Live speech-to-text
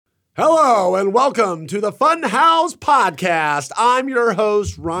Hello and welcome to the Funhouse Podcast. I'm your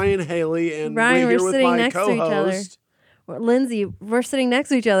host, Ryan Haley, and Ryan, we're here we're with sitting my next to each other. co-host. Lindsay, we're sitting next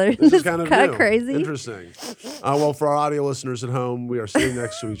to each other. This is kind of new. Crazy. Interesting. Well, for our audio listeners at home, we are sitting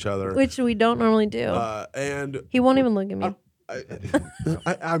next to each other. Which we don't normally do. And he won't even look at me.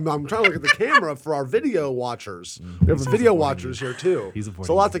 I'm trying to look at the camera for our video watchers. We have video watchers here, too. It's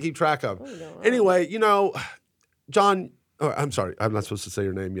a lot to keep track of. Anyway, John... Oh, I'm sorry. I'm not supposed to say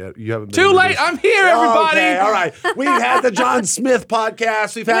your name yet. You haven't been Too late. I'm here, everybody. Okay, all right. We've had the John Smith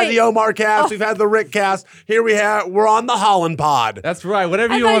podcast. We've had the Omar cast. We've had the Rick cast. Here we're on the Holland pod. That's right.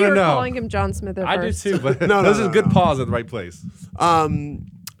 Whatever you I want thought to you were know. calling him John Smith at I first. do too, but No, this is a good pause at the right place.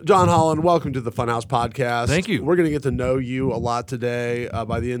 John Holland, welcome to the Funhouse podcast. Thank you. We're going to get to know you a lot today.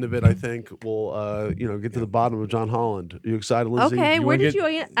 By the end of it, I think we'll get to the bottom of John Holland. Are you excited, Lindsay? Okay, where did you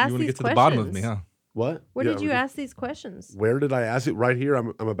ask You these want to get to the bottom of me, huh? What? Where Yeah, did you ask these questions? Where did I ask it? Right here.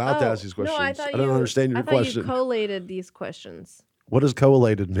 I'm about to ask these questions. No, I thought don't understand your question. I thought you collated these questions. What does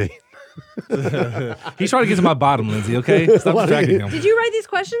collated mean? He's trying to get to my bottom, Lindsay, okay? Stop distracting him. Did you write these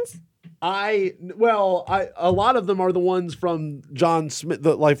questions? A lot of them are the ones from John Smith,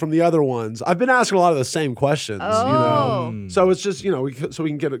 from the other ones. I've been asking a lot of the same questions, Oh. So it's just, we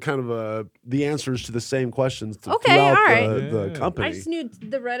can get a kind of the answers to the same questions Okay, throughout all right. the company. I just knew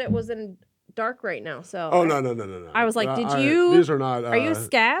the Reddit was in dark right now, so. Oh, no. I was like, did you? These are not. Are you a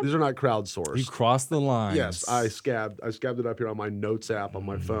scab? These are not crowdsourced. You crossed the line. Yes, I scabbed it up here on my notes app on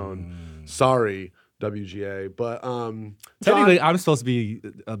my phone. Sorry, WGA, but Technically, I'm supposed to be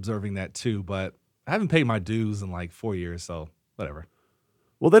observing that too, but I haven't paid my dues in like 4 years, so whatever.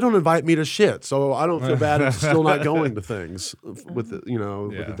 Well, they don't invite me to shit, so I don't feel bad if still not going to things with the, with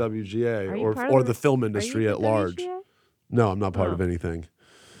the WGA or the film industry at large. WGA? No, I'm not part of anything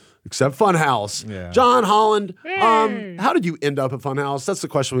except Funhouse. Yeah. John Holland, how did you end up at Funhouse? That's the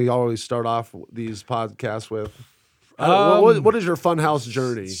question we always start off these podcasts with. What is your Funhouse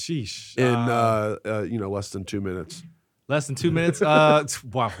journey? Sheesh. In less than 2 minutes. Less than 2 minutes.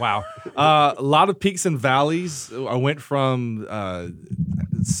 Wow. A lot of peaks and valleys. I went from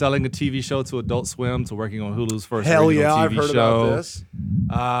selling a TV show to Adult Swim to working on Hulu's first Hell original yeah, TV I've heard show. about this.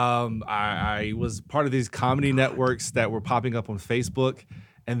 I was part of these comedy networks that were popping up on Facebook,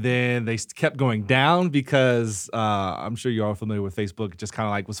 and then they kept going down because I'm sure you're all familiar with Facebook. It just kind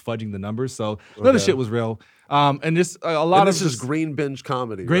of like was fudging the numbers, so none of the shit was real. And just a lot of this is Green Bench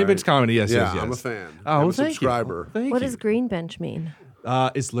Comedy. Green right? Bench Comedy. Yes, Yeah, yes. I'm a fan. Oh, I'm well, a subscriber. Thank What you. does green bench mean?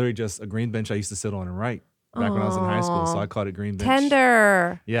 It's literally just a green bench I used to sit on and write back when I was in high school, so I called it Green Bench.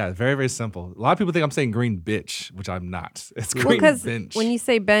 Tender. Yeah, very, very simple. A lot of people think I'm saying green bitch, which I'm not. It's Well, green because bench. when you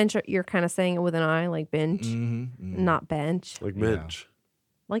say bench, you're kind of saying it with an I, like bench, not bench. Like Minch.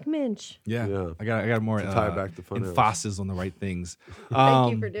 Like Minch. yeah. Yeah. I got more tie it back to Funhouse. emphasis on the right things.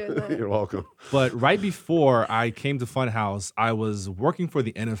 Thank you for doing that. You're welcome. But right before I came to Funhouse, I was working for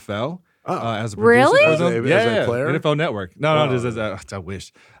the NFL. As a producer Really? for them. As a player? NFL Network. No, just as I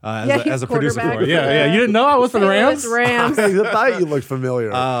wish. he's as a producer for quarterback. it. Yeah. You didn't know I was for the Rams? Rams. I thought you looked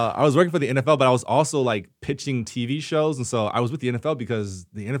familiar. I was working for the NFL, but I was also like pitching TV shows. And so I was with the NFL because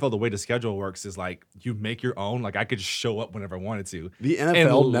the NFL, the way the schedule works is like you make your own. Like I could just show up whenever I wanted to. The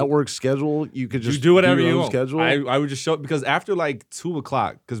NFL Network schedule, you could just do whatever your you own want. schedule. I would just show up because after like 2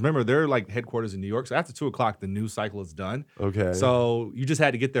 o'clock, because remember, they're like headquarters in New York. So after 2 o'clock, the news cycle is done. Okay. So you just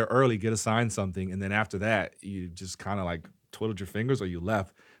had to get there early, get assigned something. And then after that, you just kind of like twiddled your fingers or you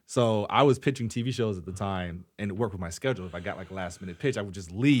left. So I was pitching TV shows at the time and it worked with my schedule. If I got like a last minute pitch, I would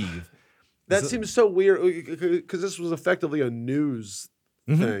just leave. That seems so weird because this was effectively a news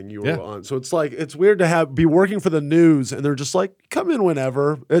thing you were on. So it's like it's weird to be working for the news and they're just like, come in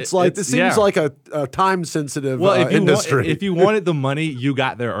whenever. It's like this seems like a time sensitive industry. If you wanted the money, you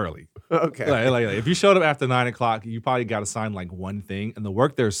got there early. Okay. Like, if you showed up after 9 o'clock, you probably got assigned like one thing, and the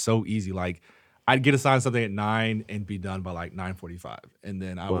work there is so easy. Like I'd get assigned something at 9 and be done by like 9:45, and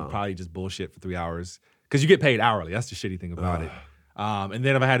then I would probably just bullshit for 3 hours because you get paid hourly. That's the shitty thing about it. And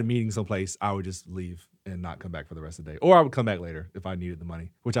then if I had a meeting someplace, I would just leave and not come back for the rest of the day, or I would come back later if I needed the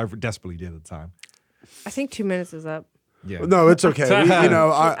money, which I desperately did at the time. I think 2 minutes is up. Yeah. No, it's okay. But I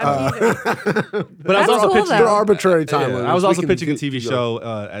I was also cool, pitching. though. They're arbitrary time limits. I was also We can pitching a get- TV show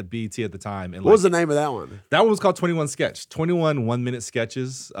at BET at the time. And What was the name of that one? That one was called 21 Sketch. 21 1-minute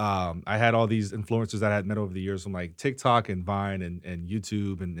sketches. I had all these influencers that I had met over the years from like TikTok and Vine and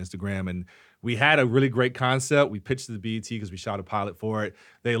YouTube and Instagram. And we had a really great concept. We pitched to the BET because we shot a pilot for it.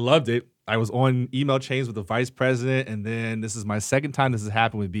 They loved it. I was on email chains with the vice president. And then this is my second time this has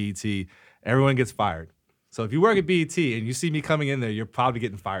happened with BET. Everyone gets fired. So if you work at BET and you see me coming in there, you're probably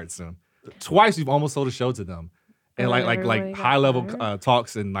getting fired soon. Twice we've almost sold a show to them. and like high level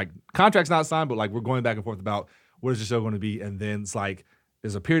talks and like contracts not signed, but like we're going back and forth about what is the show going to be, and then it's like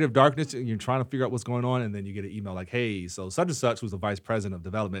there's a period of darkness and you're trying to figure out what's going on, and then you get an email like, hey, so such and such, who's the vice president of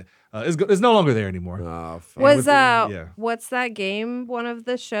development, is no longer there anymore. What's that game? One of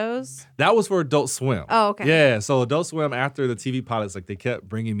the shows that was for Adult Swim. Oh, okay. Yeah, so Adult Swim, after the TV pilots, like they kept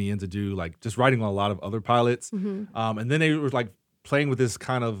bringing me in to do like just writing on a lot of other pilots, and then they were like playing with this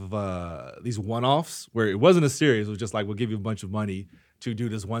kind of these one-offs where it wasn't a series. It was just like, we'll give you a bunch of money to do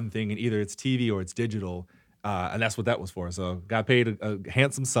this one thing, and either it's TV or it's digital. And that's what that was for. So got paid a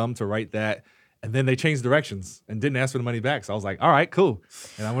handsome sum to write that. And then they changed directions and didn't ask for the money back. So I was like, all right, cool.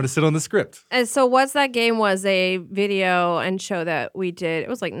 And I want to sit on the script. And so What's That Game was a video and show that we did. It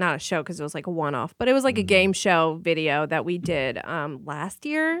was like not a show because it was like a one-off, but it was like a game show video that we did last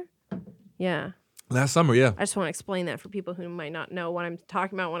year. Yeah. Last summer, yeah. I just want to explain that for people who might not know what I'm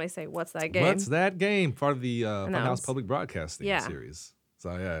talking about when I say What's That Game. What's That Game? Part of the Funhouse Public Broadcasting series.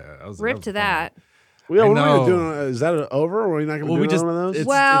 So yeah, that was rip to that. Well, what are we doing? Is that over? Or are we not going to do one of those? It's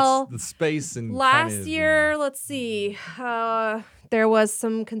the space and last year, let's see. There was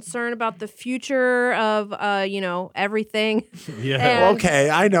some concern about the future of, everything. Yeah. Okay,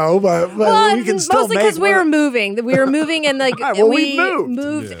 I know, but we can still mostly because we were moving. We were moving, and like we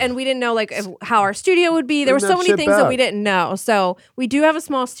moved, and we didn't know like how our studio would be. There were so many things that we didn't know. So we do have a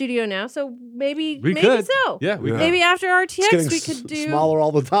small studio now. So maybe so. Yeah, maybe after RTX we could do smaller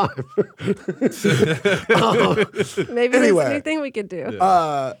all the time. Maybe there's a new thing we could do.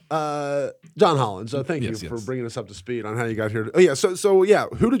 John Holland. So thank you for bringing us up to speed on how you got here. Oh yeah. So yeah,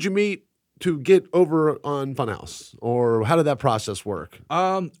 who did you meet to get over on Funhouse, or how did that process work?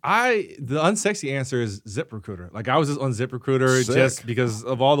 The unsexy answer is ZipRecruiter. Like I was just on ZipRecruiter just because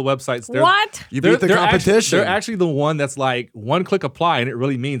of all the websites. What? You beat the competition. They're actually the one that's like one click apply, and it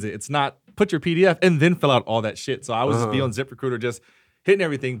really means it. It's not put your PDF and then fill out all that shit. So I was just be on ZipRecruiter just hitting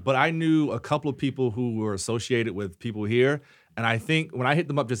everything. But I knew a couple of people who were associated with people here. And I think when I hit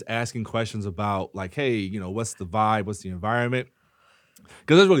them up just asking questions about like, hey, what's the vibe? What's the environment?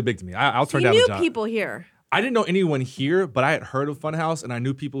 Because that's really big to me. I'll turn down a job. You knew people here. I didn't know anyone here, but I had heard of Funhouse, and I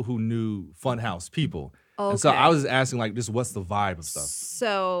knew people who knew Funhouse people. Okay. And so I was asking like, just what's the vibe of stuff?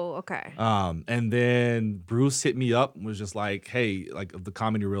 So, okay. And then Bruce hit me up and was just like, hey, like of the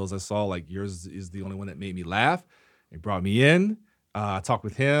comedy reels I saw, like yours is the only one that made me laugh. He brought me in. I talked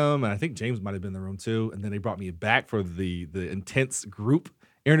with him, and I think James might have been in the room too. And then they brought me back for the intense group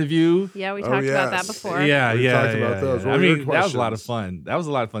interview. Yeah, we talked about that before. Yeah, we talked about those. I mean, that was a lot of fun.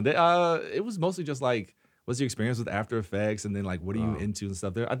 It was mostly just like, what's your experience with After Effects, and then like, what are you into and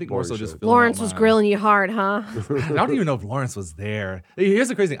stuff there? I think more so just Lawrence was grilling you hard, huh? I don't even know if Lawrence was there. Here's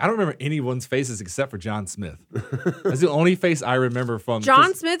the crazy thing. I don't remember anyone's faces except for John Smith. That's the only face I remember from.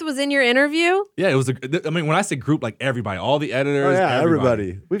 John Smith was in your interview? Yeah, it was. When I say group, like everybody, all the editors. Oh, yeah,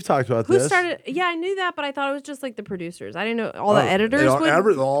 everybody. We've talked about this. Who started? Yeah, I knew that, but I thought it was just like the producers. I didn't know all the editors.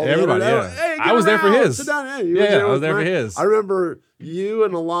 Everybody, yeah. Hey, I was there for his. Sit down. Hey, I was there for his. I remember you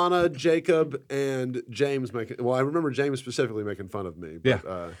and Alana, Jacob, and James making. Well, I remember James specifically making fun of me. But,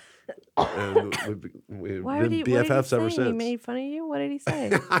 and we've been BFFs ever since. He made fun of you? What did he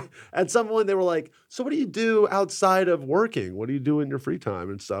say? At some point, they were like, "So, what do you do outside of working? What do you do in your free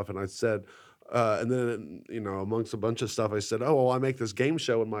time and stuff?" And I said. And then, amongst a bunch of stuff, I said, "Oh, well, I make this game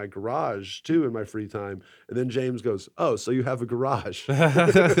show in my garage too, in my free time." And then James goes, "Oh, so you have a garage?" I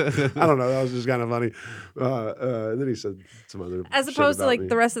don't know. That was just kind of funny. And then he said some other, as opposed to like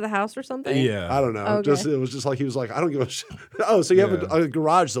the rest of the house or something. Yeah, I don't know. Okay. It was just like he was like, "I don't give a shit." Oh, so you have a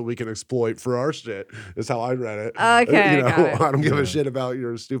garage that we can exploit for our shit? Is how I read it. Okay, I don't give a shit about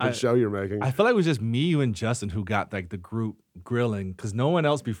your stupid show you're making. I feel like it was just me, you, and Justin who got like the group grilling, because no one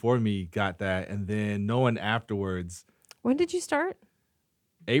else before me got that, and then no one afterwards. When did you start?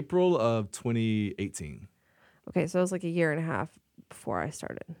 April of 2018. Okay, so it was like a year and a half before I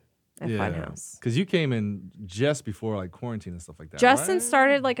started at Funhouse. Because you came in just before like quarantine and stuff like that. Justin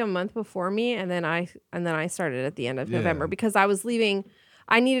started like a month before me, and then I started at the end of November because I was leaving.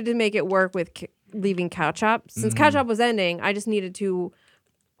 I needed to make it work with leaving Couch Up. Since Couch Up was ending, I just needed to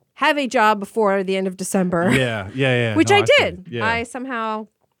have a job before the end of December. Yeah. Which I did. Yeah. I somehow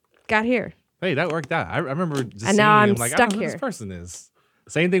got here. Hey, that worked out. I remember just and now I'm like, stuck I don't know here. Who this person is.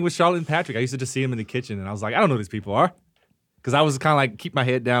 Same thing with Charlotte and Patrick. I used to just see him in the kitchen, and I was like, I don't know who these people are. Because I was kind of like, keep my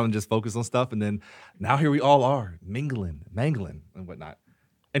head down and just focus on stuff. And then now here we all are, mangling, and whatnot.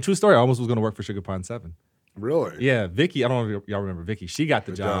 And true story, I almost was going to work for Sugar Pond 7. Really? Yeah, Vicky, I don't know if y'all remember Vicky. She got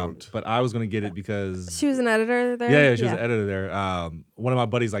the job, but I was going to get it because... She was an editor there? Yeah, she was an editor there. One of my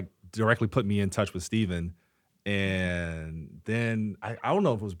buddies like directly put me in touch with Steven, And then I don't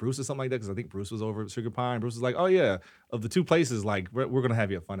know if it was Bruce or something like that, because I think Bruce was over at Sugar Pine. Bruce was like, "Oh yeah, of the two places, like we're gonna have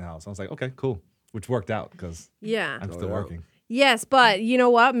you at Funhouse." I was like, "Okay, cool," which worked out because I'm still working. Yes, but you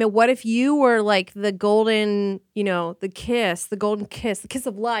know what? I mean, what if you were like the golden, the golden kiss, the kiss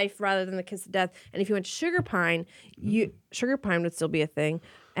of life rather than the kiss of death? And if you went to Sugar Pine, Sugar Pine would still be a thing.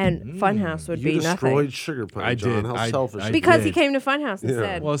 And Funhouse would be nothing. You destroyed Sugar Pine, John. How selfish. Because he came to Funhouse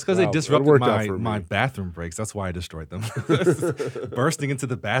instead. Well, it's because they disrupted my bathroom breaks. That's why I destroyed them. Bursting into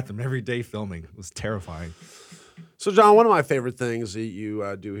the bathroom every day filming was terrifying. So, John, one of my favorite things that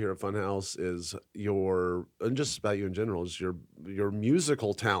you do here at Funhouse is and just about you in general, is your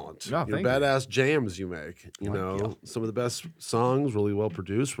musical talent. Oh, your badass jams you make. Some of the best songs, really well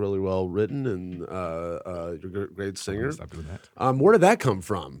produced, really well written, and you're a great singer. Stop doing that. Where did that come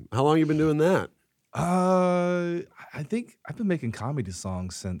from? How long have you been doing that? I think I've been making comedy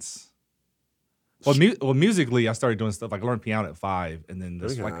songs since. Well, musically, I started doing stuff. Like I learned piano at 5, and then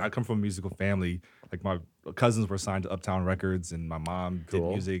I come from a musical family. Like my cousins were signed to Uptown Records, and my mom did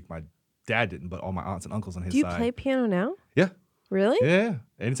music. My dad didn't, but all my aunts and uncles on his side. Do you play piano now? Yeah. Really? Yeah.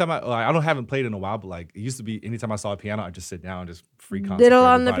 Anytime I haven't played in a while, but like it used to be. Anytime I saw a piano, I'd just sit down and just free concert. Diddle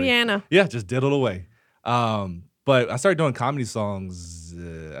on the piano. Yeah, just diddle away. But I started doing comedy songs.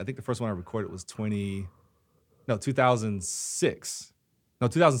 I think the first one I recorded was 2006. No,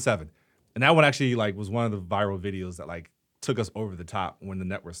 2007. And that one actually was one of the viral videos that took us over the top when the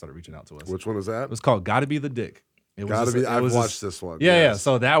network started reaching out to us. Which one is that? It was called "Gotta Be the Dick." I've watched this one. Yeah, yeah.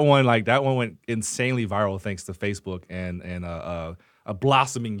 So that one went insanely viral thanks to Facebook and a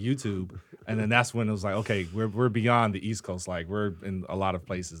blossoming YouTube. And then that's when it was like, okay, we're beyond the East Coast. Like we're in a lot of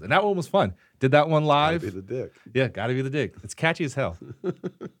places. And that one was fun. Did that one live. Gotta Be the Dick. Yeah, Gotta Be the Dick. It's catchy as hell.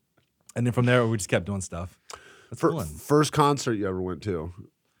 And then from there we just kept doing stuff. That's fun. First concert you ever went to?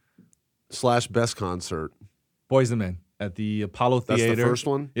 / best concert? Boys and Men at the Apollo Theater. That's the first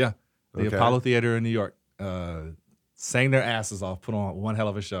one? Yeah. The Apollo Theater in New York. Sang their asses off, put on one hell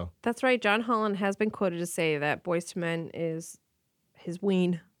of a show. That's right. John Holland has been quoted to say that Boys to Men is his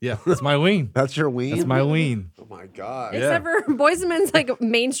ween. Yeah, that's my ween. That's your ween? That's my ween. Oh, my God. Except for Boys to Men's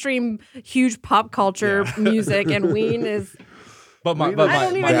mainstream, huge pop culture music, and ween is... I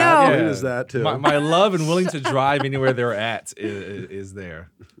don't even know. Ween is that, too. My love and willing to drive anywhere they're at is there.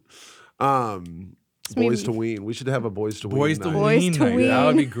 Boys to Ween. We should have a Boys to Ween. Boys to Ween. That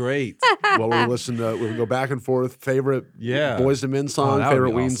would be great. While we're listening to, we can go back and forth. Favorite Boys to Men song,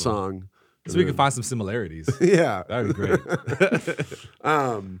 favorite Ween song. So we can find some similarities. Yeah, that'd be great.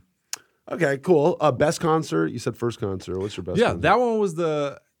 Okay, cool. Best concert. You said first concert. What's your best? Yeah, concert? that one was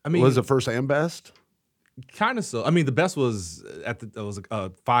was it first and best? Kind of so. I mean, the best was it was a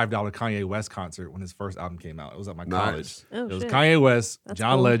 $5 Kanye West concert when his first album came out. It was at my college. Oh, it was Kanye West,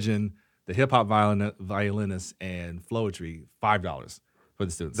 John Legend, the hip hop violinist, and Floetry. $5 for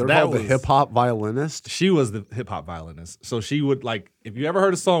the students. They're called the hip hop violinist. She was the hip hop violinist. So she would if you ever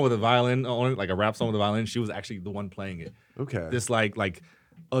heard a song with a violin on it, like a rap song with a violin, she was actually the one playing it. Okay. This like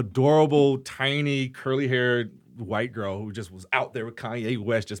adorable, tiny, curly haired white girl who just was out there with Kanye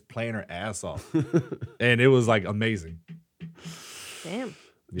West just playing her ass off. And it was amazing. Damn.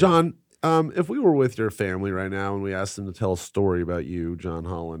 John, if we were with your family right now and we asked them to tell a story about you, John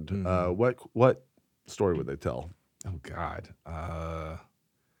Holland, what story would they tell? Oh God.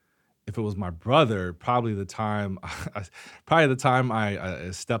 If it was my brother, probably the time I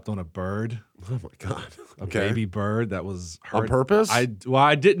stepped on a bird. Oh my God. A baby bird that was hurt. On purpose? I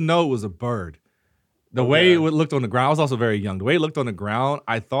didn't know it was a bird. The way it looked on the ground, I was also very young. The way it looked on the ground,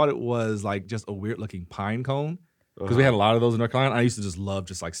 I thought it was just a weird looking pine cone. Because we had a lot of those in North Carolina. I used to just love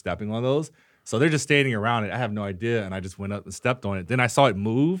stepping on those. So they're just standing around it. I have no idea. And I just went up and stepped on it. Then I saw it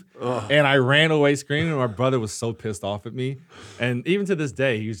move. And I ran away screaming. And my brother was so pissed off at me. And even to this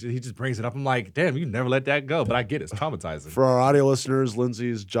day, he just brings it up. I'm like, damn, you never let that go. But I get it. It's traumatizing. For our audio listeners,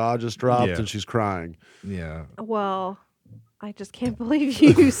 Lindsay's jaw just dropped and she's crying. Yeah. Well, I just can't believe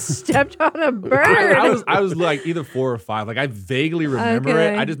you stepped on a bird. I was either 4 or 5. I vaguely remember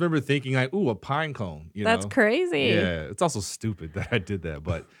it. I just remember thinking ooh, a pine cone. That's crazy. Yeah. It's also stupid that I did that.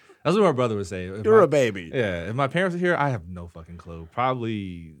 But that's what my brother would say. You're a baby. Yeah. If my parents were here, I have no fucking clue.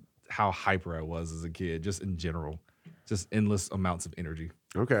 Probably how hyper I was as a kid, just in general. Just endless amounts of energy.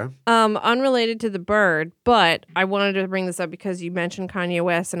 Okay. Unrelated to the bird, but I wanted to bring this up because you mentioned Kanye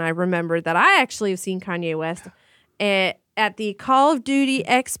West, and I remembered that I actually have seen Kanye West at the Call of Duty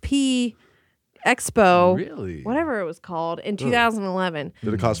XP Expo, really? Whatever it was called, in 2011.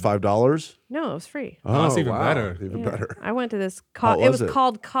 Did it cost $5? No, it was free. Oh, that's even better. Even better. I went to this. It was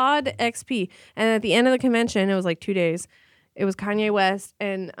called COD XP, and at the end of the convention, it was 2 days. It was Kanye West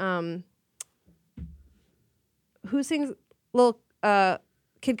and who sings little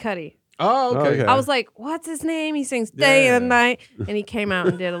Kid Cudi. Oh, okay. I was like, what's his name? He sings Day and Night. And he came out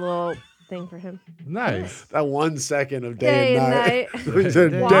and did a little thing for him. Nice. That 1 second of Day and Night. Day He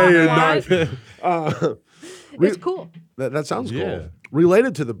said Day and Night. It's cool. That sounds cool.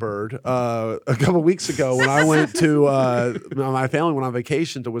 Related to the bird, a couple weeks ago when I went to my family went on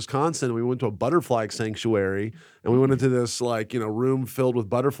vacation to Wisconsin, we went to a butterfly sanctuary, and we went into this room filled with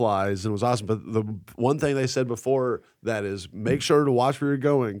butterflies, and it was awesome. But the one thing they said before that is make sure to watch where you're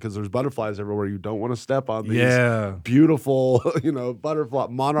going because there's butterflies everywhere. You don't want to step on these beautiful butterfly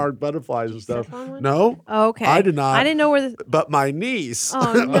monarch butterflies and stuff. No, okay, I did not. I didn't know where. But my niece,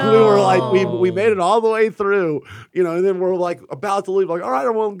 no. we were like we made it all the way through, and then we're like about to leave. Like, all right, I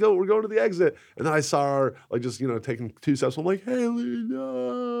want to go. We're going to the exit, and then I saw her just taking 2 steps. I'm like, Haley,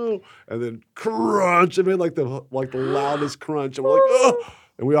 no, and then crunch. I made like the loudest crunch, and we're like, oh,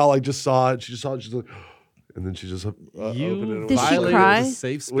 and we all just saw it. She just saw it. She's like, and then she just opened it. Did she cry?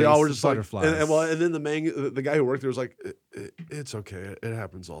 Safe space. We all were just butterflies. and then the guy who worked there was like, it's okay. It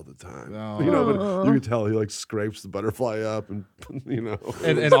happens all the time. Oh. But you could tell he scrapes the butterfly up and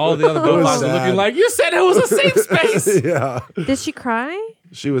and all the other butterflies are looking like, you said it was a safe space. Yeah. Did she cry?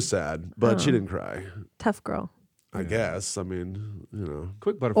 She was sad, but she didn't cry. Tough girl. I guess. I mean,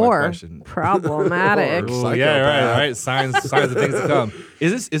 Quick butterfly or question. Problematic. Right. Signs of things to come.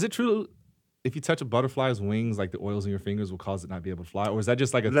 Is it true? If you touch a butterfly's wings, like the oils in your fingers will cause it not to be able to fly? Or is that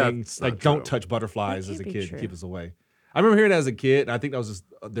just like a thing? Like, don't touch butterflies as a kid to keep us away. I remember hearing that as a kid, and I think that was just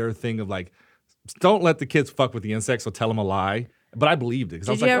their thing of like, don't let the kids fuck with the insects, so tell them a lie. But I believed it.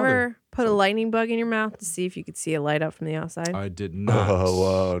 Did you ever put a lightning bug in your mouth to see if you could see a light up from the outside? I did not. Oh,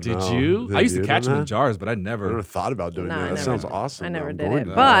 whoa, did you? I used to catch them in jars, but I never thought about doing that. That sounds awesome. I never did it.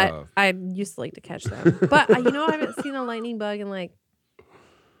 But I used to like to catch them. But I haven't seen a lightning bug in like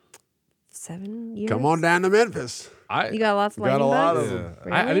 7 years. Come on down to Memphis. You got lots of lightning bugs? Yeah.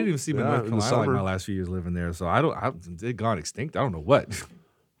 Really? I didn't even see them in the summer. like my last few years living there, so they've gone extinct. I don't know what.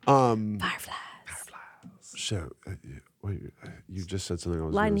 Fireflies. Shit. Wait, you just said something I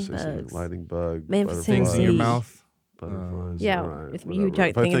was Lightning going to say. bugs. Lightning bug. Memphis, Things in your mouth. Butterflies. Yeah, right, if you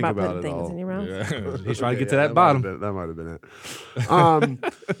thinking about putting things in your mouth. Yeah. He's trying to get to that bottom. That might have been it.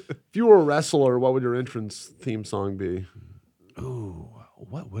 If you were a wrestler, what would your entrance theme song be? Ooh,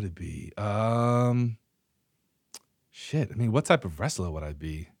 what would it be? Shit. I mean, what type of wrestler would I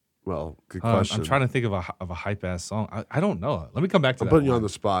be? Well, good question. I'm trying to think of a hype ass song. I don't know. Let me come back to that. I'm putting you on the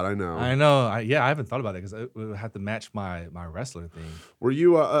spot. I know. I know. I haven't thought about it because it would have to match my wrestler thing. Were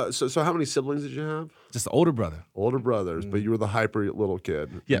you? So how many siblings did you have? Just an older brother. Older brothers, but you were the hyper little kid.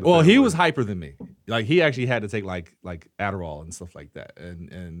 Yeah. Well, he was hyper than me. Like he actually had to take like Adderall and stuff like that.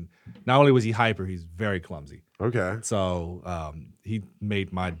 And not only was he hyper, he's very clumsy. Okay. So he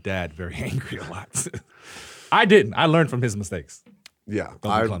made my dad very angry a lot. I didn't. I learned from his mistakes. Yeah,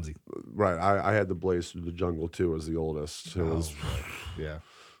 Don't be clumsy. Right, I had to blaze through the jungle too as the oldest. It was,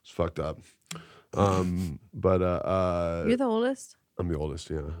 it's fucked up. But You're the oldest? I'm the oldest.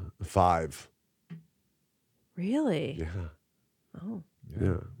 Yeah, 5. Really? Yeah. Oh.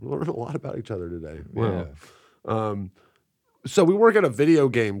 Yeah, we learned a lot about each other today. Wow. Yeah. So we work at a video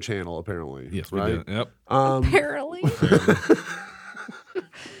game channel, apparently. Yes, right? we do. Yep. Apparently.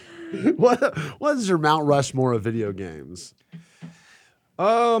 What is your Mount Rushmore of video games?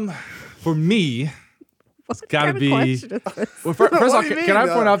 For me, it's got to be. Well, first of all, can I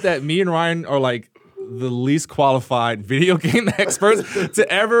point out that me and Ryan are like the least qualified video game experts to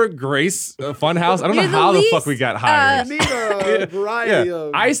ever grace a Funhouse. I don't know how the fuck we got hired. You need a variety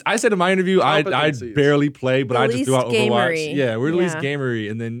of. I said in my interview, I barely play, but I just do out Overwatch. Gamery. Yeah, we're the least gamery,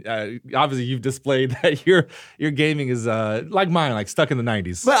 and then obviously you've displayed that your gaming is like mine, like stuck in the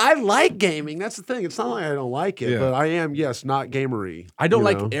 90s. But I like gaming. That's the thing. It's not like I don't like it, but I am, not gamery. I don't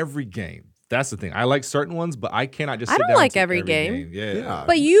like every game. That's the thing. I like certain ones, but I cannot just sit down I don't like and every game. Yeah.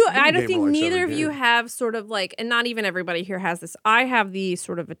 But I don't think neither of you have sort of like, and not even everybody here has this. I have the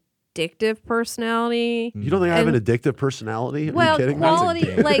sort of addictive personality. You don't think I have an addictive personality? Are you kidding quality,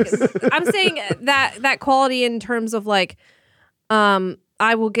 me? like I'm saying that quality in terms of like,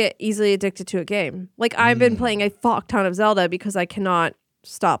 I will get easily addicted to a game. Like I've been playing a fuck ton of Zelda because I cannot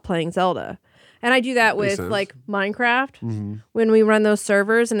stop playing Zelda. And I do that with like Minecraft. Mm-hmm. When we run those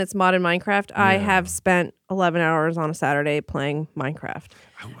servers and it's modded Minecraft, I have spent 11 hours on a Saturday playing Minecraft.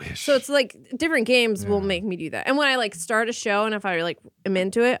 I wish. So it's like different games will make me do that. And when I like start a show and if I like am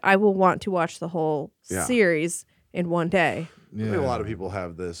into it, I will want to watch the whole series in one day. Yeah. I think a lot of people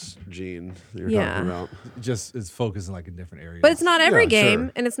have this gene that you're talking about. Just is focused in like a different area. But it's not every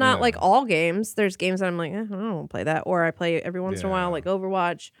game, and it's not like all games. There's games that I'm like, I don't want to play that. Or I play every once in a while, like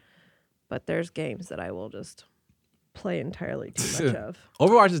Overwatch. But there's games that I will just play entirely too much of.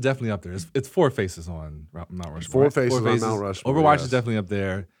 Overwatch is definitely up there. It's four faces on Mount Rushmore. Four faces on Mount Rushmore. Overwatch is definitely up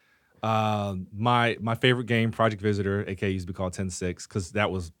there. My favorite game, Project Visitor, aka used to be called 10-6, because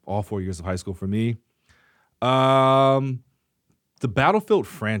that was all 4 years of high school for me. The Battlefield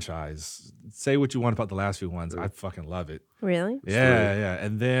franchise. Say what you want about the last few ones. I fucking love it. Really? Yeah.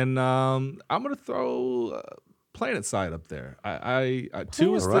 And then I'm gonna throw PlanetSide up there.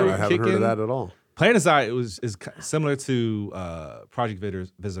 Two is still kicking. I haven't heard of that at all. PlanetSide is similar to Project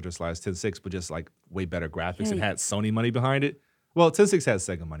Visitor / 10-6, but just like way better graphics. It had Sony money behind it. Well, 10-6 had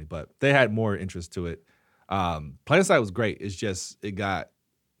Sega money, but they had more interest to it. PlanetSide was great. It's just it got,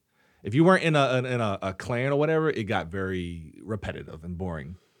 if you weren't in a clan or whatever, it got very repetitive and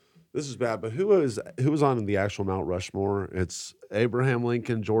boring. This is bad, but who was on the actual Mount Rushmore? It's Abraham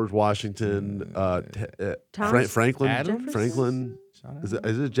Lincoln, George Washington, Franklin. Adams? Franklin. Is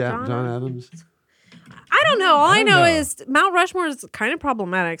it John Adams? I don't know. All I know is Mount Rushmore is kind of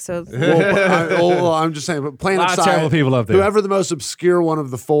problematic. So, I'm just saying, but PlanetSide. Terrible people up there. Whoever the most obscure one of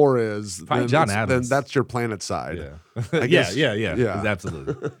the four is, then John Adams. Then that's your PlanetSide. Yeah. Yeah.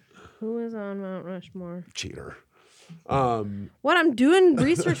 Absolutely. Who is on Mount Rushmore? Cheater. What, I'm doing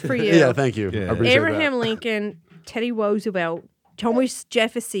research for you. Yeah, thank you. Yeah. I appreciate Abraham Lincoln, Teddy Roosevelt, Thomas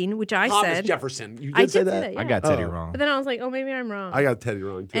Jefferson, which I said. Jefferson. You I did say did that? say that, yeah. I got Teddy wrong. But then I was like, oh, maybe I'm wrong. I got Teddy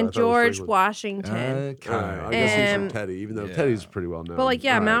wrong too. And George Washington. I guess he's from Teddy, even though Teddy's pretty well known. But like,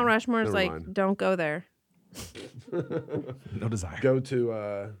 yeah, All Mount right. Rushmore is Never like, mind. don't go there. No desire. Go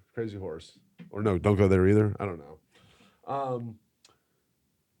to Crazy Horse. Or no, don't go there either. I don't know.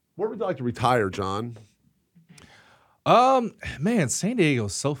 Where would you like to retire, John? Man, San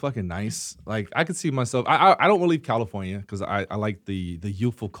Diego's so fucking nice. Like, I could see myself. I don't want to leave California because I like the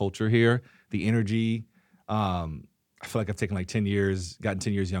youthful culture here, the energy. I feel like I've taken like 10 years, gotten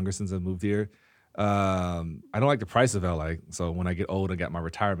 10 years younger since I moved here. I don't like the price of LA. So when I get old, I got my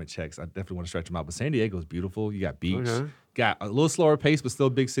retirement checks. I definitely want to stretch them out. But San Diego is beautiful. You got beach, got a little slower pace, but still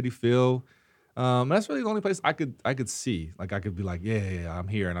big city feel. That's really the only place I could see. Like, I could be like, yeah, I'm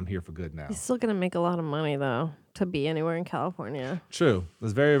here and I'm here for good now. He's still gonna make a lot of money though to be anywhere in California. True.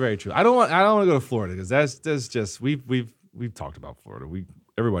 That's very, very true. I don't want to go to Florida because that's just we've talked about Florida.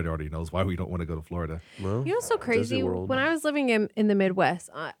 Everybody already knows why we don't want to go to Florida. Well, You know what's so crazy? When I was living in the Midwest,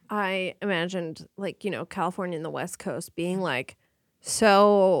 I imagined like, California and the West Coast being like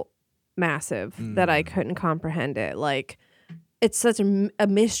so massive that I couldn't comprehend it. Like, it's such a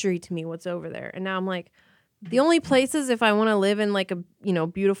mystery to me what's over there. And now I'm like, the only places if I want to live in like a,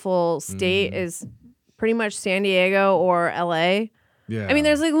 beautiful state is pretty much San Diego or LA. Yeah. I mean,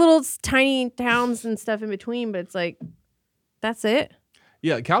 there's like little tiny towns and stuff in between, but it's like, that's it.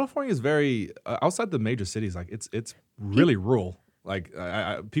 Yeah, California is very outside the major cities. Like, it's really rural. Like,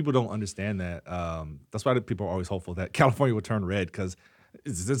 people don't understand that. That's why people are always hopeful that California will turn red because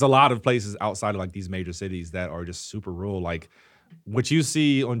there's a lot of places outside of like these major cities that are just super rural. Like, what you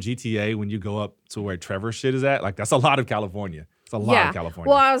see on GTA when you go up to where Trevor shit is at, like, that's a lot of California. It's a lot of California.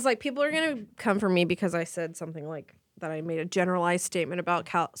 Well, I was like, people are going to come for me because I said something like that. I made a generalized statement about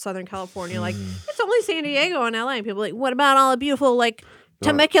Southern California. Like, it's only San Diego and LA. And people are like, what about all the beautiful, like,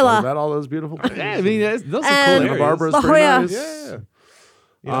 Temecula? What about all those beautiful places? Yeah, I mean, those are cool Santa areas. Barbara's La pretty Jolla. nice. Yeah.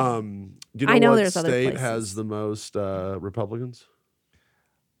 Do you know, I know what there's other state places. has the most Republicans?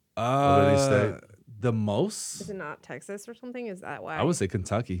 Of any state? The most? Is it not Texas or something? Is that why? I would say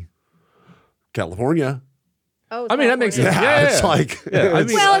Kentucky. California. Oh, I mean, that makes sense. California. Yeah. It's like, Yeah, I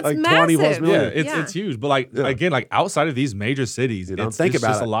mean, Well, it's like 20 plus massive. million. Yeah, it's huge. But like again, like outside of these major cities, You don't it's think about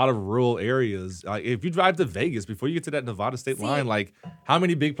just it. a lot of rural areas. Like, if you drive to Vegas before you get to that Nevada state line, like, how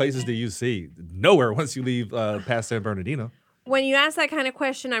many big places do you see? Nowhere once you leave past San Bernardino. When you ask that kind of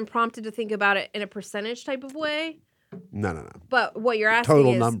question, I'm prompted to think about it in a percentage type of way. No. But what you're asking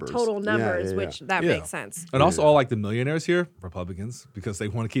Total is numbers. total numbers, Yeah. which that Yeah. makes sense. And also all like the millionaires here, Republicans, because they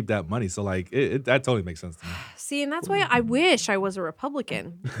want to keep that money. So like that totally makes sense to me. See, and that's why I wish I was a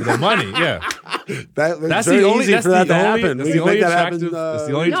Republican. The money, yeah. That's very easy for that to happen. That's We the can only make that happen. attractive. That's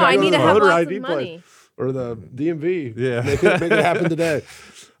the only No, I attractive need to part. have voter lots ID of place. money. Or the DMV. Yeah. Make it happen today.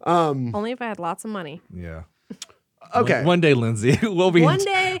 Only if I had lots of money. Yeah. Okay. One day, Lindsay, we'll be One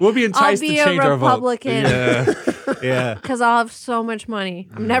day, we'll be enticed I'll be to change a our vote. Republican. Yeah. Yeah. Because I'll have so much money.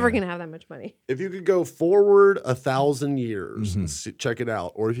 I'm never going to have that much money. If you could go forward 1,000 years, Mm-hmm. check it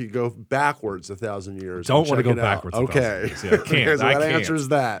out. Or if you could go backwards 1,000 years, Don't want to go backwards 1,000 Okay. years. Yeah, I can't. Okay, so I that can't. answers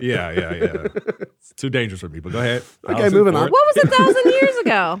that. Yeah. It's too dangerous for me, but go ahead. Okay, moving on. What was 1,000 years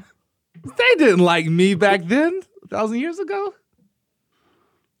ago? They didn't like me back then, 1,000 years ago.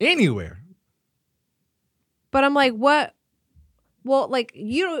 Anywhere. But I'm like, what? Well, like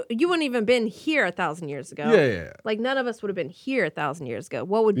you wouldn't even been here 1,000 years ago. Yeah. Like none of us would have been here 1,000 years ago.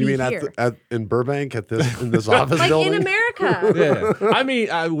 What would You be mean here? in Burbank in this office like building? in America. Yeah. I mean,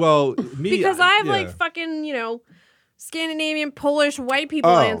 because I have like fucking, Scandinavian, Polish, white people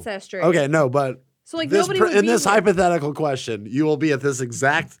ancestry. Okay, no, but so like nobody would in be this here. hypothetical question, you will be at this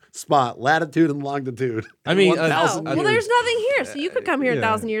exact spot, latitude and longitude. I mean, 1,000 well, years. there's nothing here, so you could come here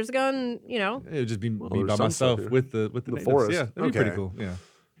 1,000 years ago, and it would just be me there's by some myself stuff here. with the natives. forest. Yeah, that'd be pretty cool. Yeah.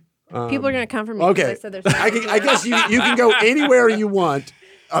 people are gonna come for me. Okay, I said there's I guess you can go anywhere you want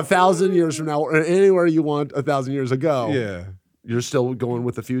 1,000 years from now, or anywhere you want 1,000 years ago. Yeah. You're still going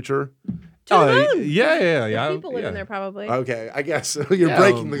with the future? to the moon. Yeah. There's people living there probably. Okay, I guess you're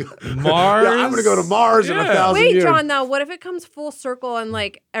breaking the Mars. Yeah, I'm gonna go to Mars in 1,000 Wait, years. John, though, what if it comes full circle and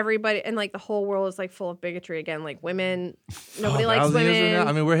like everybody and like the whole world is like full of bigotry again? Like women, nobody likes 1,000 years from women. now?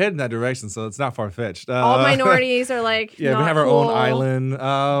 I mean, we're heading that direction, so it's not far fetched. All minorities are like Yeah, not we have our cool. own island.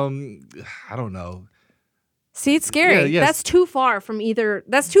 I don't know. See, it's scary. Yeah, yes. That's too far from either.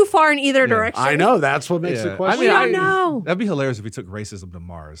 That's too far in either direction. I know that's what makes Yeah. the question. We don't know. That'd be hilarious if we took racism to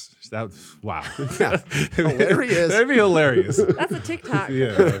Mars. Wow. Hilarious. That'd be hilarious. That's a TikTok.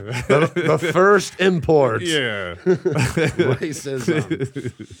 Yeah. the first import. Yeah. Racism.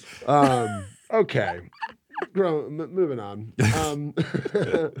 Okay. Moving on. What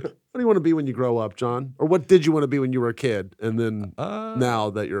do you want to be when you grow up, John? Or what did you want to be when you were a kid? And then now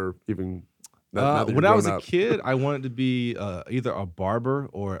that you're even... now that when you're I was grown a up. kid, I wanted to be either a barber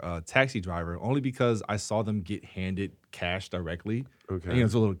or a taxi driver, only because I saw them get handed cash directly. Okay. And,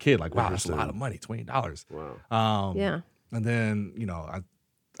 as a little kid, like, wow, that's a Interesting. lot of money, $20. Wow. Yeah. And then,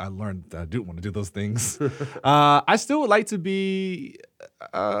 I learned that I didn't want to do those things. I still would like to be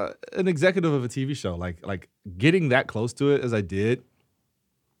an executive of a TV show, like getting that close to it as I did.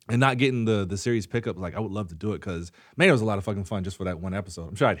 And not getting the series pickup, like I would love to do it because, man, it was a lot of fucking fun just for that one episode.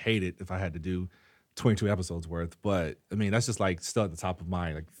 I'm sure I'd hate it if I had to do 22 episodes worth, but I mean, that's just like still at the top of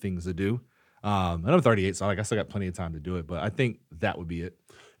my like things to do. And I'm 38, so like I still got plenty of time to do it, but I think that would be it.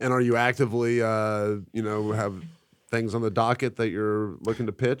 And are you actively, have things on the docket that you're looking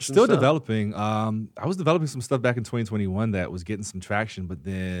to pitch? Still and stuff? developing. I was developing some stuff back in 2021 that was getting some traction, but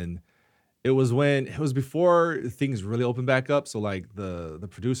then it was before things really opened back up. So like the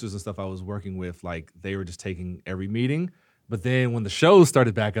producers and stuff I was working with, like they were just taking every meeting. But then when the shows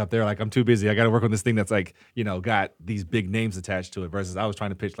started back up, they're like, I'm too busy. I got to work on this thing that's like, got these big names attached to it versus I was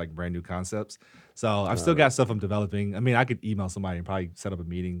trying to pitch like brand new concepts. So I've still got stuff I'm developing. I mean, I could email somebody and probably set up a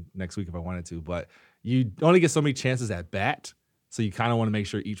meeting next week if I wanted to, but you only get so many chances at bat. So you kind of want to make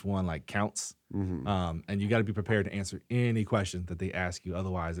sure each one like counts. Mm-hmm. And you got to be prepared to answer any question that they ask you.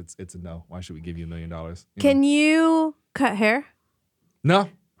 Otherwise, it's a no. Why should we give you $1 million? Can you cut hair? No,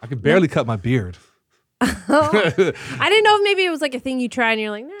 I can barely cut my beard. I didn't know if maybe it was like a thing you tried and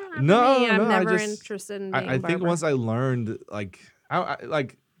you're like, not for me. I'm never interested in being I a think barber. once I learned, like, I'm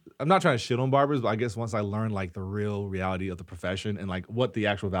not trying to shit on barbers, but I guess once I learned like the real reality of the profession and like what the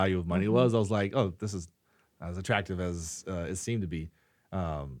actual value of money was, I was like, oh, this is as attractive as it seemed to be.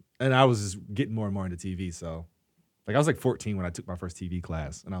 And I was just getting more and more into TV. So like I was like 14 when I took my first TV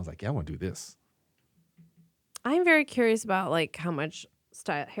class and I was like, yeah, I want to do this. I'm very curious about like how much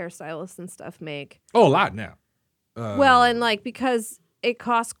hairstylists and stuff make. Oh, a lot now. Well, and like because it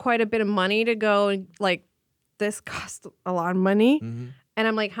costs quite a bit of money to go and like this costs a lot of money. Mm-hmm. And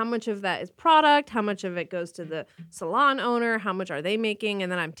I'm like, how much of that is product? How much of it goes to the salon owner? How much are they making?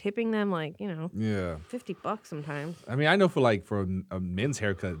 And then I'm tipping them like, yeah, $50 sometimes. I mean, I know for a men's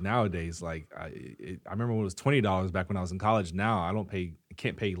haircut nowadays, like I remember when it was $20 back when I was in college. Now I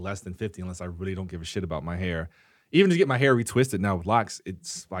can't pay less than $50 unless I really don't give a shit about my hair. Even to get my hair retwisted now with locks,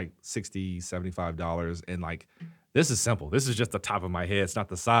 it's like $60, $75. And like, this is simple. This is just the top of my head. It's not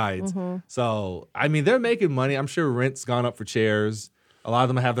the sides. Mm-hmm. So, I mean, they're making money. I'm sure rent's gone up for chairs. A lot of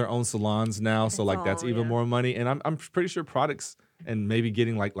them have their own salons now. So like, that's even more money. And I'm pretty sure products and maybe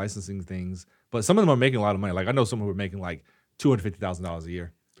getting like licensing things, but some of them are making a lot of money. Like I know some who are making like $250,000 a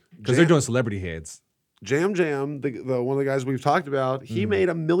year because they're doing celebrity heads. Jam, the one of the guys we've talked about, he made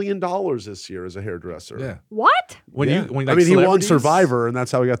 $1 million this year as a hairdresser. Yeah. What? He won Survivor, and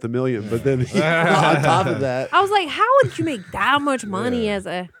that's how he got the $1 million. But then on top of that, I was like, how would you make that much money as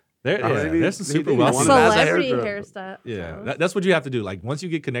a There's some super he wealthy wanted as a celebrity hairdresser. hairstyle? Yeah, that's what you have to do. Like once you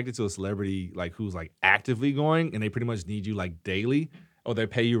get connected to a celebrity, like who's like actively going, and they pretty much need you like daily, or they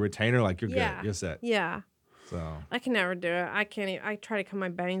pay you a retainer, like you're good, you're set. Yeah. So I can never do it. I can't even. I try to cut my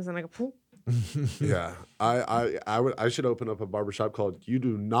bangs and I go, poof. Yeah, I should open up a barbershop called "You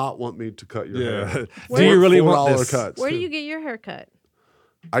Do Not Want Me to Cut Your Hair." Do you really want $4 this? cuts? Where do you get your hair cut?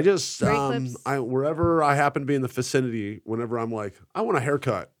 I just wherever I happen to be in the vicinity, whenever I'm like, I want a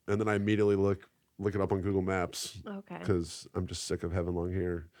haircut, and then I immediately look it up on Google Maps. Okay. Because I'm just sick of having long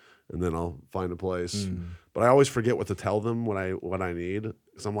hair, and then I'll find a place. But I always forget what to tell them what I need.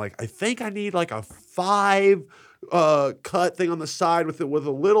 Because I'm like, I think I need like a 5 cut thing on the side with a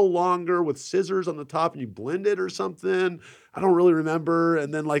little longer with scissors on the top, and you blend it or something. I don't really remember.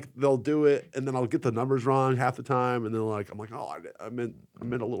 And then like they'll do it, and then I'll get the numbers wrong half the time, and then I'm like, oh, I meant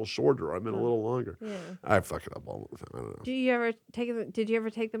a little shorter. I meant a little longer. Yeah. I fuck it up all the time. I don't know. Did you ever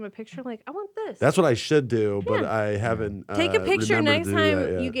take them a picture like, I want this? That's what I should do, but I haven't. Take a picture next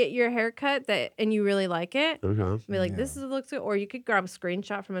time you get your haircut and you really like it. Okay. Be like, this looks good. Or you could grab a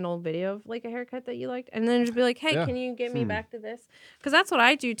screenshot from an old video of like a haircut that you liked, and then just be like, hey, can you get me back to this? Because that's what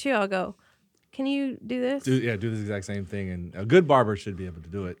I do too. I'll go, can you do this? Do this exact same thing, and a good barber should be able to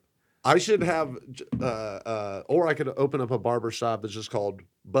do it. I should have, or I could open up a barber shop that's just called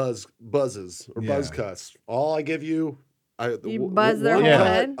Buzzes or Buzz Cuts. All I give you, you buzz their whole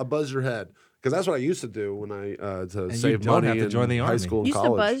head. I buzz your head. Because that's what I used to do when I to save money money in join the high school and you college.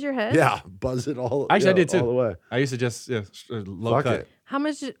 You used to buzz your head? Yeah, buzz it all. Actually, I did too. All the way. I used to just low Fuck cut. it. How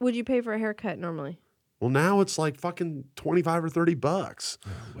much would you pay for a haircut normally? Well, now it's like fucking $25 or $30.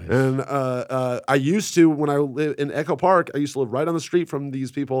 And I used to, when I lived in Echo Park, I used to live right on the street from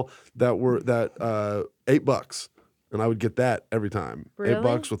these people that were $8, and I would get that every time. Really?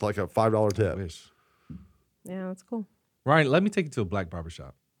 $8 with like a $5 tip. Yeah, that's cool. Ryan, let me take you to a black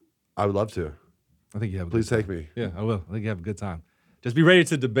barbershop. I would love to. I think you have. Please take me. Yeah, I will. I think you have a good time. Just be ready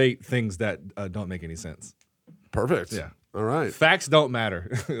to debate things that don't make any sense. Perfect. Yeah. All right. Facts don't matter.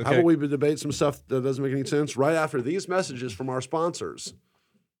 Okay? How about we debate some stuff that doesn't make any sense right after these messages from our sponsors?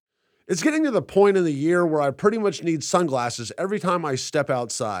 It's getting to the point in the year where I pretty much need sunglasses every time I step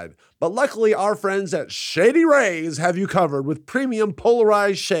outside. But luckily, our friends at Shady Rays have you covered with premium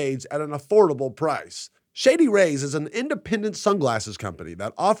polarized shades at an affordable price. Shady Rays is an independent sunglasses company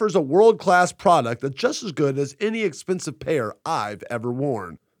that offers a world-class product that's just as good as any expensive pair I've ever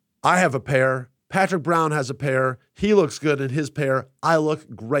worn. I have a pair. Patrick Brown has a pair. He looks good in his pair. I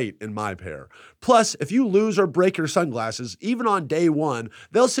look great in my pair. Plus, if you lose or break your sunglasses, even on day one,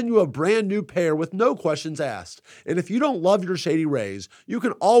 they'll send you a brand new pair with no questions asked. And if you don't love your Shady Rays, you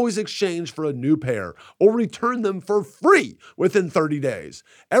can always exchange for a new pair or return them for free within 30 days.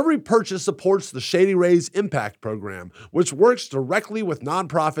 Every purchase supports the Shady Rays Impact Program, which works directly with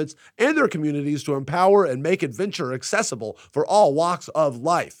nonprofits and their communities to empower and make adventure accessible for all walks of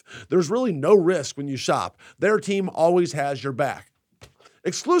life. There's really no risk when you shop. Their team always has your back.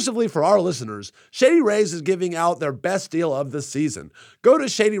 Exclusively for our listeners, Shady Rays is giving out their best deal of the season. Go to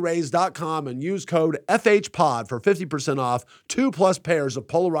shadyrays.com and use code FHPOD for 50% off 2+ pairs of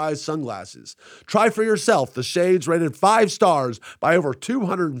polarized sunglasses. Try for yourself the shades rated 5 stars by over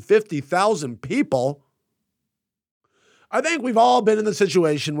 250,000 people. I think we've all been in the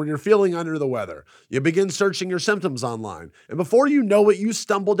situation when you're feeling under the weather. You begin searching your symptoms online, and before you know it, you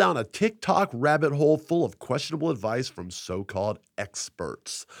stumble down a TikTok rabbit hole full of questionable advice from so-called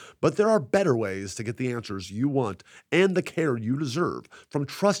experts. But there are better ways to get the answers you want and the care you deserve from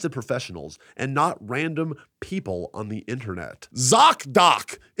trusted professionals and not random people on the internet.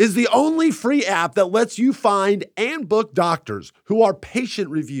 ZocDoc is the only free app that lets you find and book doctors who are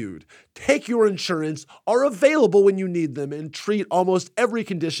patient-reviewed, take your insurance, are available when you need them, and treat almost every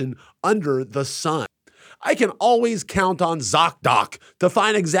condition under the sun. I can always count on ZocDoc to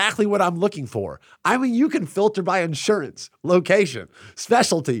find exactly what I'm looking for. I mean, you can filter by insurance, location,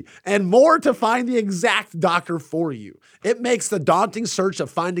 specialty, and more to find the exact doctor for you. It makes the daunting search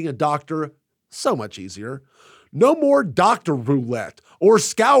of finding a doctor so much easier. No more doctor roulette or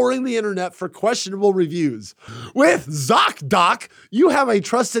scouring the internet for questionable reviews. With ZocDoc, you have a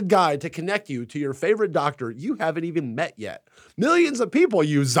trusted guide to connect you to your favorite doctor you haven't even met yet. Millions of people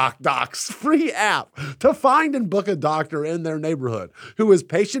use ZocDoc's free app to find and book a doctor in their neighborhood who is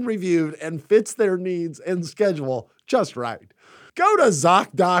patient-reviewed and fits their needs and schedule just right. Go to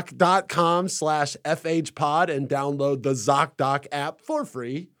ZocDoc.com/FHPod and download the ZocDoc app for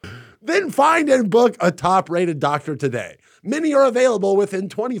free. Then find and book a top-rated doctor today. Many are available within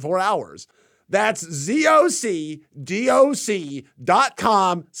 24 hours. That's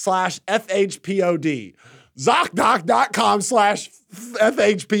ZocDoc.com/FHPOD.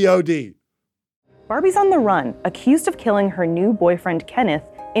 ZocDoc.com/FHPOD. Barbie's on the run, accused of killing her new boyfriend Kenneth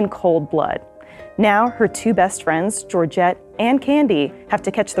in cold blood. Now, her 2 best friends, Georgette and Candy, have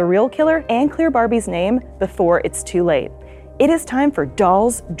to catch the real killer and clear Barbie's name before it's too late. It is time for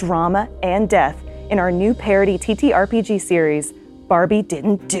dolls, drama, and death in our new parody TTRPG series, Barbie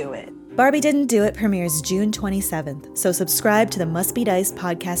Didn't Do It. Barbie Didn't Do It premieres June 27th, so subscribe to the Must Be Dice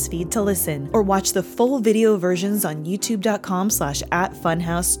podcast feed to listen, or watch the full video versions on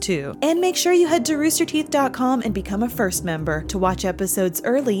youtube.com/@funhouse2. And make sure you head to roosterteeth.com and become a first member to watch episodes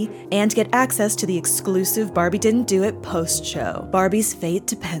early and get access to the exclusive Barbie Didn't Do It post-show. Barbie's fate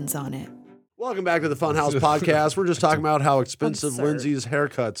depends on it. Welcome back to the Funhouse Podcast. We're just talking about how expensive Lindsay's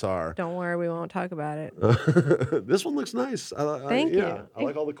haircuts are. Don't worry, we won't talk about it. This one looks nice. Thank you. I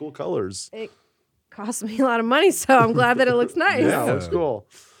like all the cool colors. It cost me a lot of money, so I'm glad that it looks nice. Yeah, it looks cool.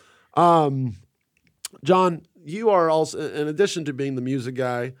 John, you are also, in addition to being the music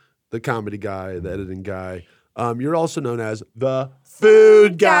guy, the comedy guy, the editing guy, you're also known as the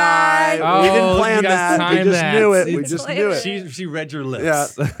food guy. Oh, we didn't plan that. We just knew it. We just knew it. She read your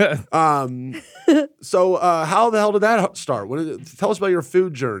lips. Yeah. So how the hell did that start? Tell us about your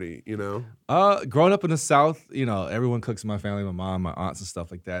food journey, Growing up in the South, everyone cooks in my family, my mom, my aunts and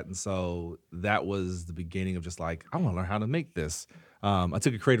stuff like that. And so that was the beginning of just like, I want to learn how to make this. I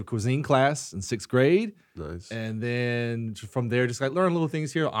took a creative cuisine class in 6th grade. Nice. And then from there, just like learn little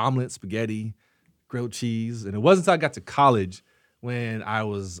things here, omelet, spaghetti, grilled cheese. And it wasn't until I got to college when I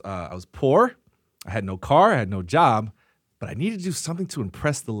was poor. I had no car, I had no job, but I needed to do something to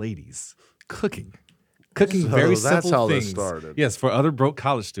impress the ladies. Cooking very simple that's how things. This started. Yes, for other broke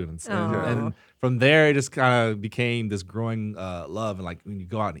college students. And from there, it just kind of became this growing love. And like when you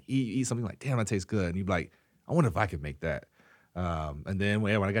go out and eat something like, damn, that tastes good. And you're like, I wonder if I could make that. And then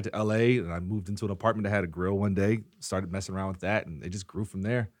when I got to LA and I moved into an apartment that had a grill one day, started messing around with that, and it just grew from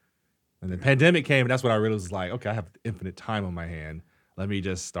there. And then pandemic came, and that's when I realized was like, okay, I have infinite time on my hand. Let me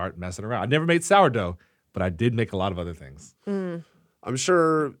just start messing around. I never made sourdough, but I did make a lot of other things. I'm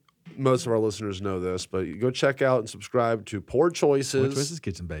sure most of our listeners know this, but you go check out and subscribe to Pour Choices. Pour Choices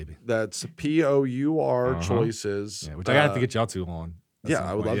Kitchen, baby. That's POUR Choices. Yeah, which I have to get y'all two on. Yeah,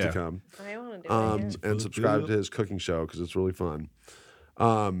 I would love to come. I want to do it. And subscribe to his cooking show because it's really fun.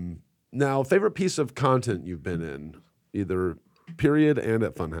 Now, favorite piece of content you've been in, either period and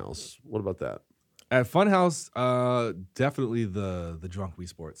at Funhouse. What about that? At Funhouse, definitely the Drunk Wii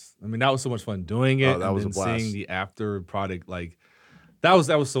Sports. I mean, that was so much fun doing it. That was a blast. Seeing the after product, like that was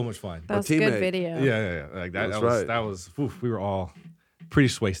so much fun. That was a good video. Yeah. Like that was. We were all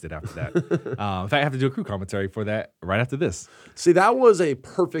pretty wasted after that. In fact, I have to do a crew commentary for that right after this. See, that was a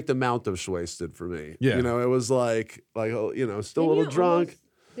perfect amount of wasted for me. Yeah, it was like still a little drunk.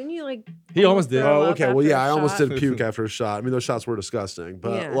 Didn't you like? He almost did. Oh, okay. Well, yeah, I almost did puke after a shot. I mean, those shots were disgusting,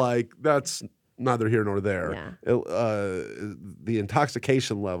 but that's neither here nor there. Yeah. The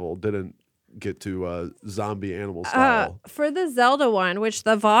intoxication level didn't get to zombie animal style. For the Zelda one, which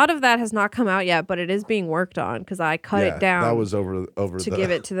the VOD of that has not come out yet, but it is being worked on because I cut it down. That was over to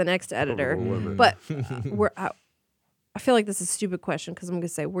give it to the next editor. But I feel like this is a stupid question because I'm going to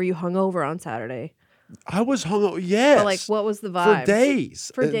say, were you hungover on Saturday? I was hungover, yes. But like, what was the vibe? For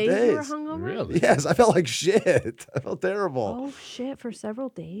days. For days you were hungover? Really? Yes, I felt like shit. I felt terrible. Oh, shit, for several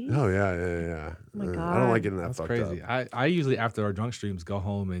days? Oh, yeah. Oh, my God. I don't like getting that That's fucked crazy. up. I usually, after our drunk streams, go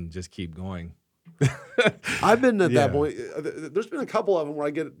home and just keep going. I've been at that point. There's been a couple of them where I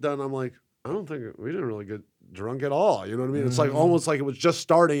get done, I'm like, I don't think we didn't really get drunk at all. You know what I mean? It's like almost like it was just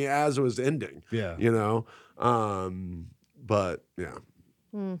starting as it was ending. Yeah. But, yeah.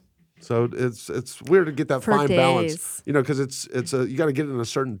 So it's weird to get that fine balance, because you got to get it in a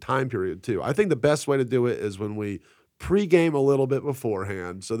certain time period too. I think the best way to do it is when we pregame a little bit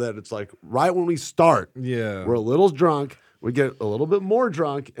beforehand, so that it's like right when we start, we're a little drunk, we get a little bit more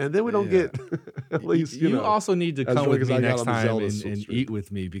drunk, and then we don't get at least. You also need to come with me next time and eat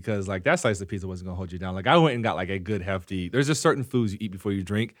with me because like that slice of pizza wasn't gonna hold you down. Like I went and got like a good hefty. There's just certain foods you eat before you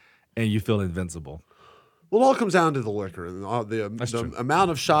drink, and you feel invincible. Well, it all comes down to the liquor and the amount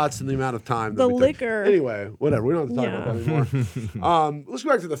of shots and the amount of time. The liquor. Anyway, whatever. We don't have to talk about that anymore. Let's go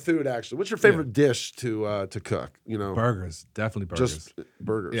back to the food, actually. What's your favorite dish to cook? Burgers. Definitely burgers. Just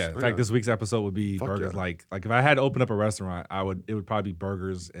burgers. Yeah. In fact, this week's episode would be burgers. Yeah. Like if I had to open up a restaurant, it would probably be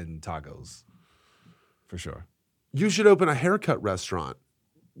burgers and tacos. For sure. You should open a haircut restaurant.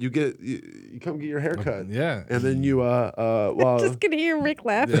 You come get your haircut, and then you just gonna hear Rick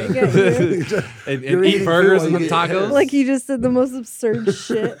laughing at you. and eat burgers and tacos. Like you just said the most absurd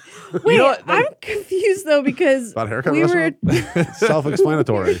shit. Wait, I'm confused though because about haircut restaurant?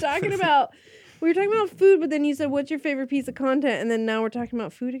 Self-explanatory. We were talking about food, but then you said, "What's your favorite piece of content?" And then now we're talking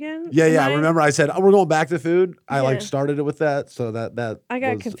about food again. Yeah. Remember, I said we're going back to food. I started it with that, so that I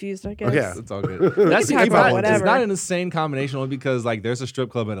got confused. I guess. Okay, it's all good. That's it's not an insane combination only because like there's a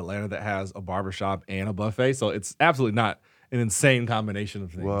strip club in Atlanta that has a barbershop and a buffet, so it's absolutely not an insane combination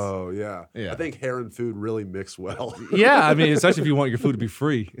of things. Whoa, yeah. Yeah. I think hair and food really mix well. Yeah, I mean, especially if you want your food to be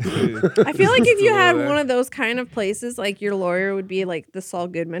free. I feel like if you had one of those kind of places, like your lawyer would be like the Saul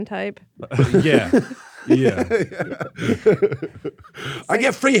Goodman type. Yeah. Yeah. I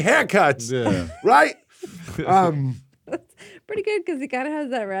get free haircuts. Yeah. Right? Pretty good because he kind of has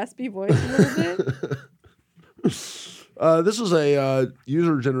that raspy voice a little bit. This was a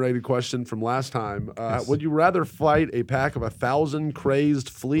user-generated question from last time. Yes. Would you rather fight a pack of 1,000 crazed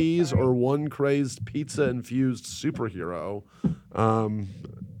fleas or one crazed pizza-infused superhero? All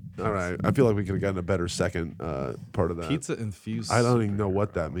right. I feel like we could have gotten a better second part of that. Pizza infused. I don't even know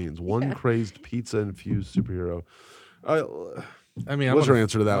what that means. One crazed pizza-infused superhero. I mean, what's your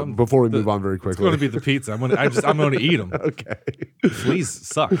answer to that before we move on very quickly? It's going to be the pizza. I'm going to eat them. Okay. Fleas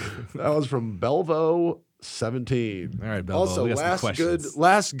suck. That was from Belvo 17. All right, Belvo. Also, we got some questions.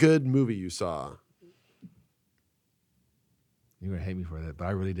 last good movie you saw. You're going to hate me for that, but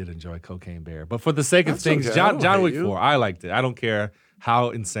I really did enjoy Cocaine Bear. But for the sake of That's things, okay. I don't John hate Wick you. 4, I liked it. I don't care how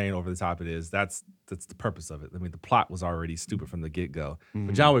insane over the top it is. That's the purpose of it. I mean, the plot was already stupid from the get-go.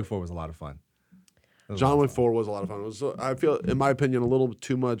 But John Wick 4 was a lot of fun. John Wick 4 was a lot of fun. It was, I feel, in my opinion, a little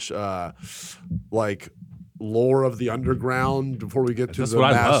too much like lore of the underground before we get to That's the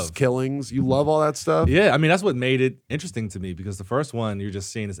what I mass love. killings. You love all that stuff? Yeah, I mean, that's what made it interesting to me because the first one, you're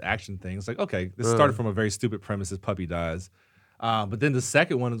just seeing this action thing. It's like, okay, this started from a very stupid premise. This puppy dies. But then the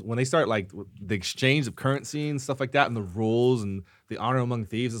second one is when they start like the exchange of currency and stuff like that and the rules and the honor among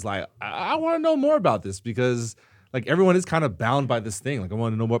thieves is like, I want to know more about this because like everyone is kind of bound by this thing. Like I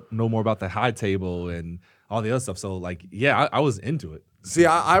want to know more about the high table and all the other stuff. So like, yeah, I was into it. See,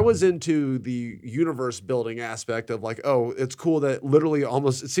 I was into the universe building aspect of like, oh, it's cool that literally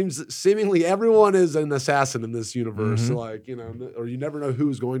almost, it seems seemingly everyone is an assassin in this universe. So like, you know, or you never know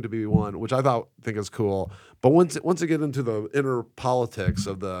who's going to be one, which I think is cool. But once you get into the inner politics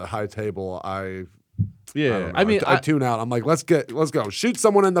of the high table, I tune out. I'm like, let's go. Shoot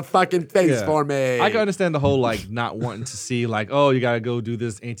someone in the fucking face for me. I can understand the whole like not wanting to see like, oh, you got to go do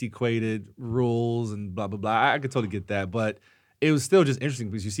this antiquated rules and blah, blah, blah. I could totally get that. But it was still just interesting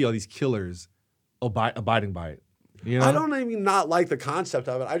because you see all these killers abiding by it. You know? I don't even not like the concept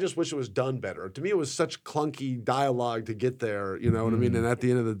of it. I just wish it was done better. To me, it was such clunky dialogue to get there. You know what I mean? And at the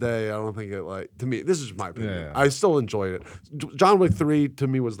end of the day, I don't think it like, to me, this is my opinion. Yeah. I still enjoyed it. John Wick 3 to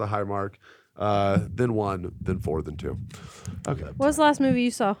me was the high mark. Then 1, then 4, then 2. Okay. What was the last movie you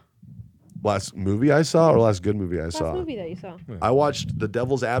saw? Last movie I saw or last good movie I saw? Last movie that you saw. I watched The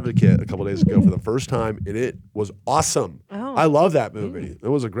Devil's Advocate a couple days ago for the first time, and it was awesome. Oh. I love that movie. It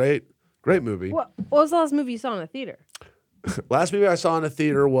was a great movie. What was the last movie you saw in a theater? Last movie I saw in a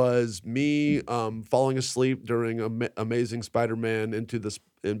theater was me falling asleep during Amazing Spider-Man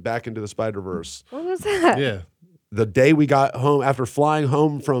back into the Spider-Verse. What was that? Yeah. The day we got home after flying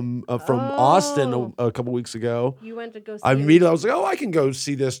home from Austin a couple weeks ago, You went to go see I it? immediately was like, oh, I can go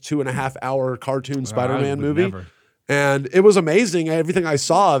see this 2.5 hour cartoon Spider-Man would movie. never. And it was amazing, everything I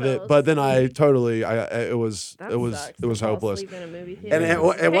saw of it. Fell But then asleep. it was That it sucks, was to fall hopeless. asleep in a movie theater. And it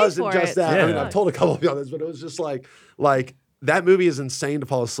Pay wasn't for just it. that. I mean, Yeah. I've told a couple of you on this, but it was just like that movie is insane to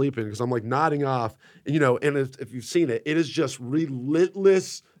fall asleep in because I'm like nodding off, and, you know, and if you've seen it, it is just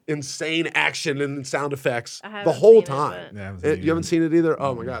relentless, insane action and sound effects I the haven't whole seen it, time. but- Yeah, I haven't seen it You haven't seen it either?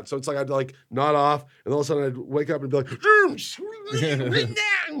 Oh my God. So it's like I'd like nod off, and all of a sudden I'd wake up and be like, oh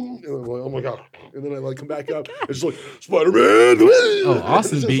my God. And then I like come back up. It's just like, Spider-Man. Oh,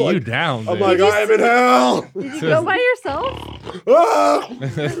 Austin It's just beat like- you down. I'm man. like, I am in hell. Did you go by yourself? Ah!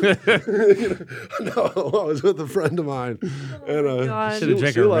 No, I was with a friend of mine. And God. Should have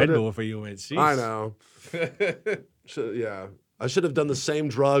drank a loved Red it. Bull before you went. Jeez. I know. Yeah. I should have done the same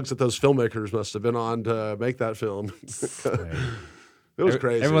drugs that those filmmakers must have been on to make that film. It was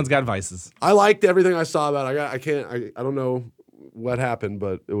crazy. Everyone's got vices. I liked everything I saw about it. I don't know what happened,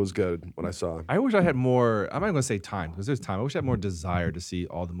 but it was good what I saw. I wish I had more. I'm not going to say time because there's time. I wish I had more desire to see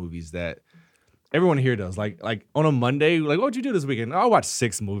all the movies that everyone here does. Like on a Monday, like, what'd you do this weekend? Oh, I watched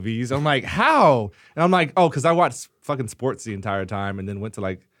 6 movies. I'm like, how? And I'm like, oh, because I watched fucking sports the entire time and then went to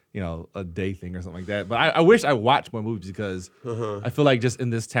like, you know, a day thing or something like that. But I wish I watched more movies because I feel like just in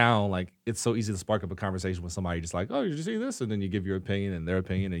this town, like it's so easy to spark up a conversation with somebody just like, oh, did you see this? And then you give your opinion and their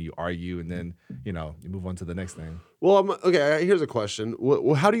opinion and you argue and then, you know, you move on to the next thing. Well, okay, here's a question.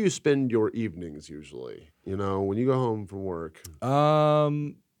 How do you spend your evenings usually? You know, when you go home from work?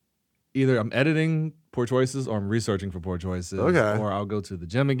 Either I'm editing Poor Choices or I'm researching for Poor Choices. Okay. Or I'll go to the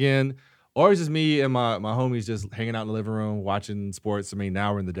gym again. Or it's just me and my homies just hanging out in the living room watching sports. I mean,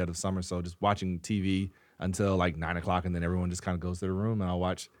 now we're in the dead of summer, so just watching TV until like 9 o'clock, and then everyone just kind of goes to their room, and I'll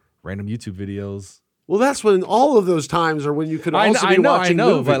watch random YouTube videos. Well, that's when all of those times are when you could also be watching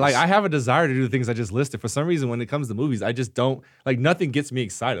movies. But like I have a desire to do the things I just listed. For some reason, when it comes to movies, I just don't like. Nothing gets me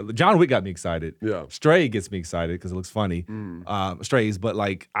excited. John Wick got me excited. Yeah. Stray gets me excited because it looks funny. Strays, but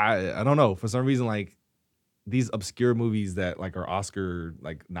like I don't know. For some reason, like these obscure movies that like are Oscar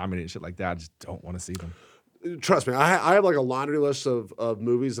like nominated and shit like that, I just don't want to see them. Trust me, I have like a laundry list of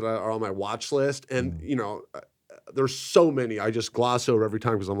movies that are on my watch list, and you know. There's so many I just gloss over every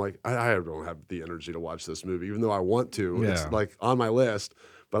time because I'm like, I don't have the energy to watch this movie, even though I want to. Yeah. It's like on my list,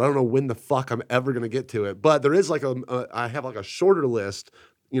 but I don't know when the fuck I'm ever going to get to it. But there is like I have like a shorter list,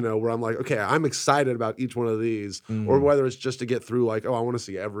 you know, where I'm like, okay, I'm excited about each one of these, or whether it's just to get through like, oh, I want to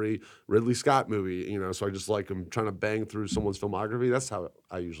see every Ridley Scott movie, you know, so I just like I'm trying to bang through someone's filmography. That's how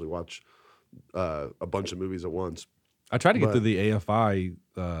I usually watch a bunch of movies at once. I tried to get through the AFI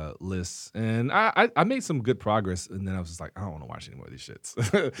lists, and I made some good progress, and then I was just like, I don't want to watch any more of these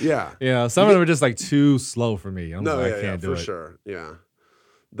shits. Yeah. You know, some of them are just like too slow for me. I can't do it. For sure. Yeah.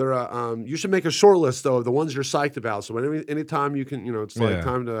 There, you should make a short list though of the ones you're psyched about. So anytime you can, you know, it's like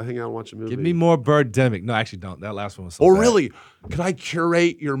time to hang out and watch a movie. Give me more Birdemic. No, actually, don't. That last one was so bad. Really? Could I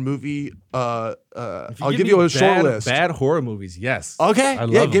curate your movie? I'll give you a short list. Bad horror movies, yes. Okay. I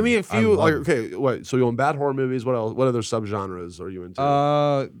love give me a few. like, okay, wait. So you want bad horror movies? What else? What other subgenres are you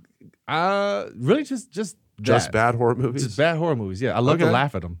into? Really just bad horror movies. Just bad horror movies. Yeah, I love to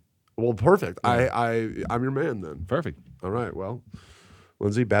laugh at them. Well, perfect. Yeah. I'm your man then. Perfect. All right. Well.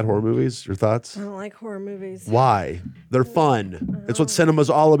 Lindsay, bad horror movies, your thoughts? I don't like horror movies. Why? They're fun. It's what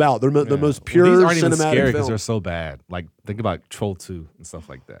cinema's all about. They're the most pure these aren't even cinematic scary because film. they're so bad. Like, think about Troll 2 and stuff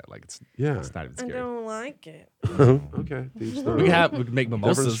like that. Like, it's not even scary. I don't like it. Okay. We can make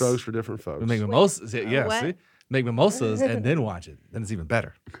mimosas. Different strokes for different folks. We make mimosas. Yeah, what? see? Make mimosas and then watch it. Then it's even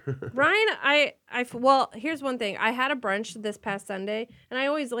better. Ryan, well, here's one thing. I had a brunch this past Sunday, and I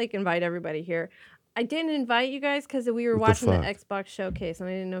always like invite everybody here. I didn't invite you guys because we were watching the Xbox showcase, and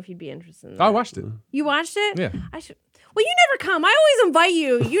I didn't know if you'd be interested in that. I watched it. You watched it? Yeah. I should. Well, you never come. I always invite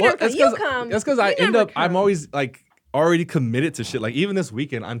you. You never come. You come. That's because I end up. I'm always like already committed to shit. Like even this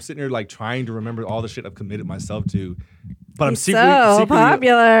weekend, I'm sitting here like trying to remember all the shit I've committed myself to. But I'm secretly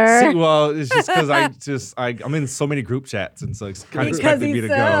popular. Well, it's just because I'm in so many group chats, and so it's kind of expecting me to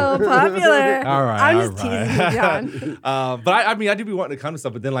go. Because he's so popular. All right, I'm just teasing you, John. But I mean, I do be wanting to come to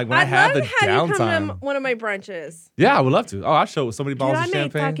stuff, but then like when I have the downtime, you come to one of my brunches. Yeah, I would love to. Oh, I'll show somebody bottles of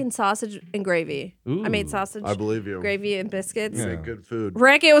champagne. I made fucking sausage and gravy. Ooh. I made sausage. I believe you. Gravy and biscuits. Yeah. Good food.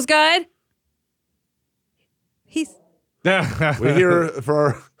 Rick, it was good. We're here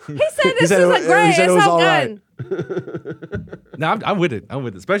for. He said this was great. It's so good. No, I'm with it.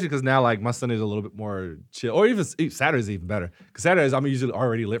 Especially because now, like, my Sunday's a little bit more chill. Or even Saturday's even better. Because Saturdays, I'm usually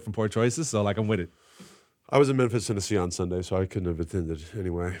already lit from Poor Choices. So, like, I'm with it. I was in Memphis, Tennessee on Sunday, so I couldn't have attended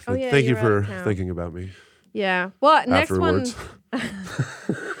anyway. Oh, yeah, thank you for thinking about me. Yeah. Well, next afterwards. one.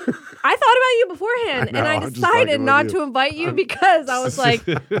 I thought about you beforehand, and I decided not to invite you because I was like,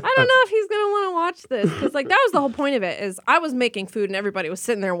 I don't know if he's going to want to watch this. Because, like, that was the whole point of it, is I was making food and everybody was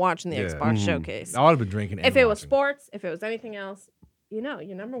sitting there watching the Xbox showcase. I would have been drinking if it was sports, if it was anything else, you know,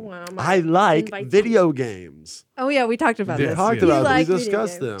 you're number one. I like video games. Oh, yeah, we talked about this. We talked about them. We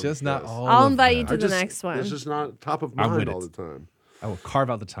discussed them. Just not all I'll invite you to the next one. It's just not top of mind all the time. I will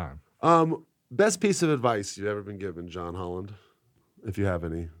carve out the time. Best piece of advice you've ever been given, John Holland, if you have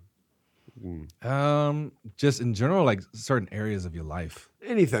any. Just in general, like certain areas of your life.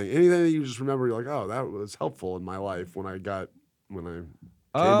 Anything that you just remember, you're like, oh, that was helpful in my life when I came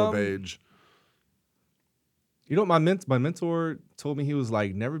of age. You know, my mentor told me, he was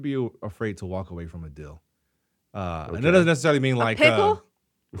like, never be afraid to walk away from a deal. And that doesn't necessarily mean like pickle.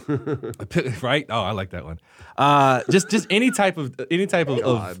 Right? Oh, I like that one. Just any type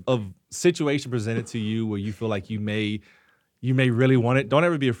of situation presented to you where you feel like you may really want it. Don't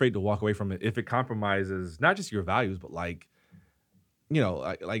ever be afraid to walk away from it if it compromises not just your values, but like, you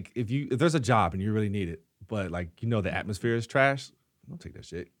know, like if there's a job and you really need it, but like, you know, the atmosphere is trash. Don't take that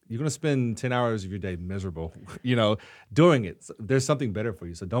shit. You're gonna spend 10 hours of your day miserable, you know, doing it. So there's something better for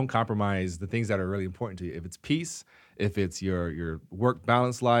you. So don't compromise the things that are really important to you. If it's peace, if it's your work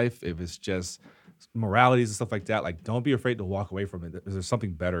balance life, if it's just moralities and stuff like that, like don't be afraid to walk away from it. There's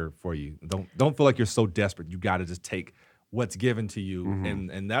something better for you. Don't feel like you're so desperate. You got to just take what's given to you. Mm-hmm.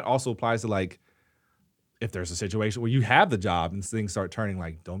 And that also applies to like, if there's a situation where you have the job and things start turning,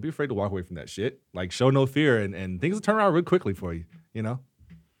 like, don't be afraid to walk away from that shit. Like, show no fear, and things will turn around real quickly for you, you know?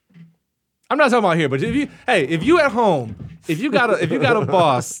 I'm not talking about here, but if you at home, if you got a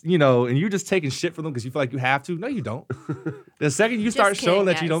boss, and you're just taking shit from them because you feel like you have to, no, you don't. The second you start showing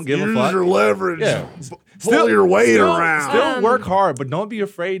that you don't give a fuck, use your leverage. Yeah. Pull your weight around. Still work hard, but don't be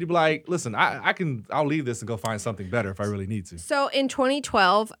afraid to be like, listen, I'll leave this and go find something better if I really need to. So in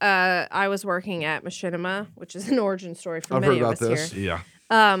 2012, I was working at Machinima, which is an origin story for many of us here.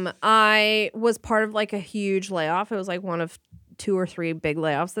 Yeah. I was part of like a huge layoff. It was like one of 2 or 3 big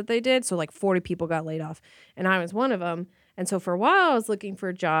layoffs that they did. So like 40 people got laid off, and I was one of them. And so for a while, I was looking for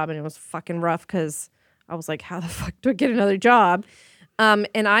a job, and it was fucking rough because I was like, how the fuck do I get another job?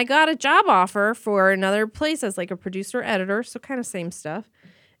 And I got a job offer for another place as like a producer editor, so kind of same stuff.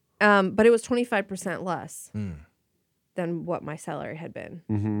 But it was 25% less than what my salary had been.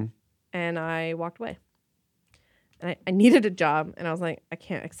 Mm-hmm. And I walked away. And I needed a job, and I was like, I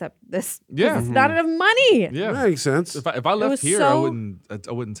can't accept this. Yeah, it's not enough money. Yeah, that makes sense. If I left here, I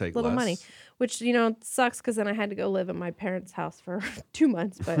wouldn't take little less money, which sucks because then I had to go live at my parents' house for 2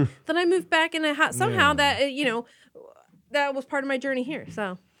 months. But then I moved back, and somehow that that was part of my journey here.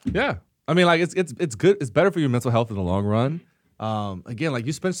 So yeah, I mean, like it's good. It's better for your mental health in the long run. Again, like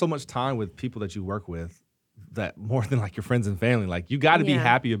you spend so much time with people that you work with, that more than like your friends and family. Like you got to be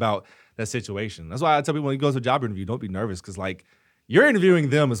happy about that situation. That's why I tell people when you go to a job interview, don't be nervous because like you're interviewing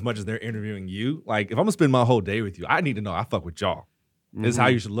them as much as they're interviewing you. Like if I'm gonna spend my whole day with you, I need to know I fuck with y'all. Is how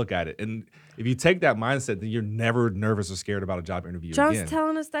you should look at it. And if you take that mindset, then you're never nervous or scared about a job interview. John's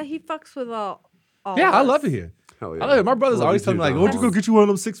telling us that he fucks with all yeah, I love it here. Hell yeah. I love it. My brother's always telling me like, "Won't you go get you one of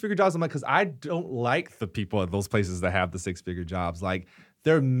them 6-figure jobs?" I'm like, because I don't like the people at those places that have the 6-figure jobs. Like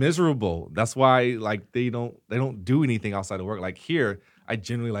they're miserable. That's why like they don't do anything outside of work. Like here, I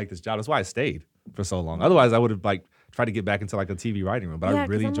genuinely like this job. That's why I stayed for so long. Otherwise, I would have like tried to get back into like a TV writing room. But I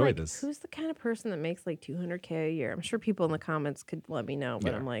really enjoyed this. Who's the kind of person that makes like $200K a year? I'm sure people in the comments could let me know.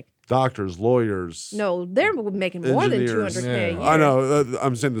 But I'm like, doctors, lawyers. No, they're making more than $200K a year. I know.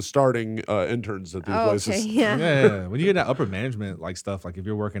 I'm saying the starting interns at these places. Okay, yeah. Yeah. When you get that upper management like stuff, like if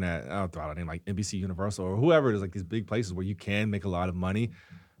you're working at like NBC Universal or whoever it is, like these big places where you can make a lot of money,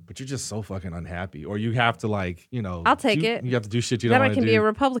 but you're just so fucking unhappy, or you have to like, I'll take it. You have to do shit you don't want to do. Then I can be a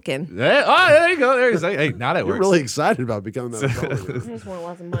Republican. Yeah. There you go. There you go. Hey, now that works. You're really excited about becoming that Republican. I just want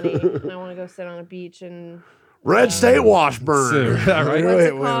lots of money, and I want to go sit on a beach and. Red State Washburn. Right?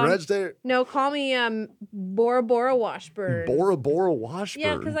 Wait, Red State. No, call me Bora Bora Washburn. Bora Bora Washburn.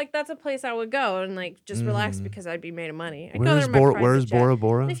 Yeah, because like that's a place I would go and like just relax because I'd be made of money. Where's Bora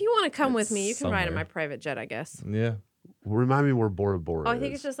Bora? If you want to come with me, you can ride in somewhere. my private jet, I guess. Yeah. Remind me where Bora Bora is. Oh, I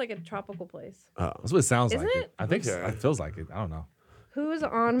think it's just like a tropical place. Oh. That's what it sounds Isn't like. it? I think so. It feels like it. I don't know. Who's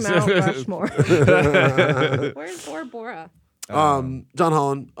on Mount Rushmore? Where's Bora Bora? John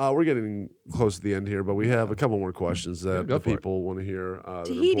Holland, we're getting close to the end here, but we have a couple more questions that the people want to hear.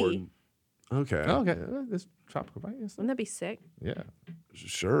 Tahiti. Okay. Oh, okay. It's tropical, right? Wouldn't that be sick? Yeah.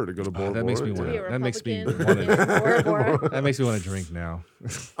 Sure, to go to Bora Bora. That makes me To be a want. That makes me Republican want. in Bora Bora. That makes me want to drink now.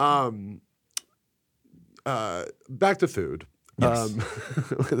 Back to food. Yes.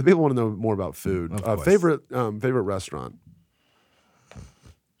 The people want to know more about food. Favorite restaurant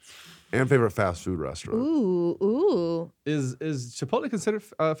and favorite fast food restaurant. Ooh. Is Chipotle considered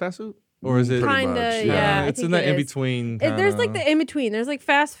fast food, or is it Kinda, yeah. It's in the in between. There's like the in between. There's like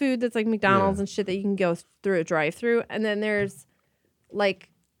fast food that's like McDonald's and shit that you can go through a drive-through, and then there's like,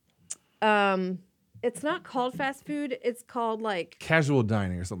 it's not called fast food. It's called like casual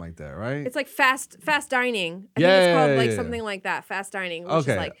dining or something like that, right? It's like fast dining. I think it's called like something like that. Fast dining. Which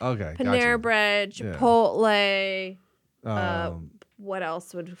is like Panera Bread, Chipotle. What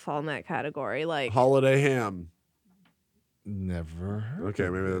else would fall in that category? Like Holiday Ham. Never. Okay,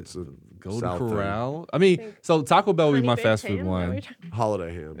 maybe that's a Golden Corral. I mean, so Taco Bell would be my fast food one.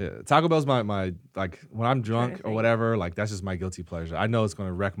 Holiday Ham. Yeah, Taco Bell's my like when I'm drunk or whatever. Like that's just my guilty pleasure. I know it's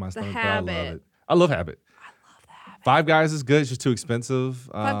gonna wreck my stomach, but I love it. I love Habit. Five Guys is good. It's just too expensive.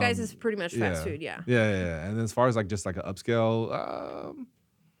 Five Guys is pretty much fast food. Yeah. Yeah. And then as far as like just like an upscale,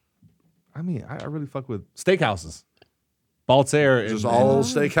 I mean, I really fuck with steakhouses. Baltair. Just all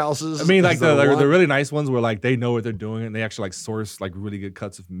steakhouses. I mean, like the really nice ones where like they know what they're doing and they actually like source like really good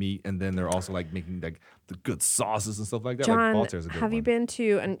cuts of meat, and then they're also like making like the good sauces and stuff like that. John, like Baltair's a good have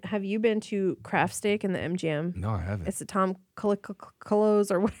one. you been to Craft Steak in the MGM? No, I haven't. It's the Tom Colicchio's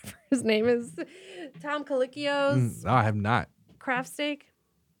or whatever his name is. Tom Colicchio's. No, I have not. Craft Steak.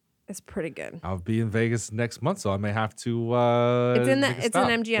 It's pretty good. I'll be in Vegas next month, so I may have to. It's in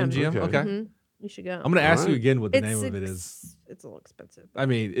MGM. MGM. Okay. Mm-hmm. You should go. I'm gonna ask you again what the name of it is. It's a little expensive. I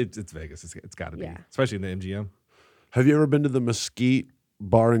mean, it's Vegas. It's got to be, especially in the MGM. Have you ever been to the Mesquite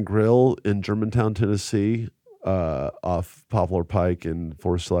Bar and Grill in Germantown, Tennessee? off Poplar Pike in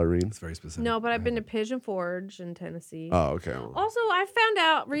Forest Hill, Irene? It's very specific. No, but I've been to Pigeon Forge in Tennessee. Oh, okay. Also, I found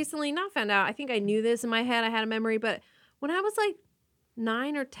out recently, I think I knew this in my head, I had a memory, but when I was like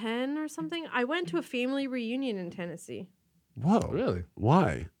 9 or 10 or something, I went to a family reunion in Tennessee. Whoa. Really?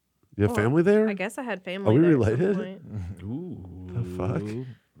 Why? You have family there? I guess I had family Are we there related? at some point. Ooh. The fuck?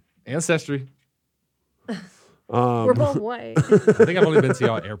 Ancestry. We're both white. I think I've only been to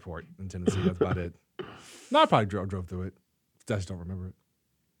y'all airport in Tennessee. That's about it. No, I probably drove through it. I just don't remember it.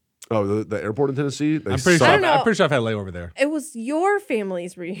 Oh, the airport in Tennessee? I'm pretty sure I've had a layover there. It was your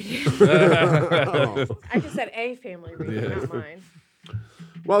family's reunion. I just said a family reunion, not mine.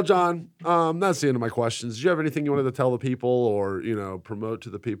 Well, John, that's the end of my questions. Did you have anything you wanted to tell the people or, promote to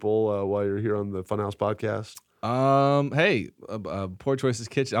the people while you're here on the Funhouse podcast? Hey, Poor Choices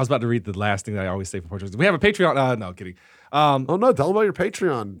Kitchen. I was about to read the last thing that I always say for Poor Choices. We have a Patreon. No, kidding. Oh, no, tell them about your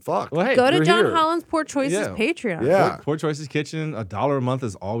Patreon. Fuck. Well, hey, go to John here. Holland's Poor Choices Patreon. Yeah. Poor Choices Kitchen, $1 a month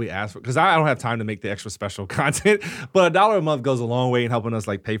is all we ask for. Because I don't have time to make the extra special content, but $1 a month goes a long way in helping us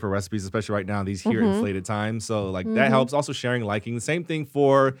pay for recipes, especially right now in these here inflated times. So that helps. Also sharing, liking. The same thing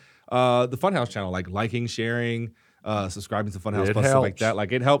for the Funhouse channel, liking, sharing, subscribing to Funhouse Plus, stuff like that.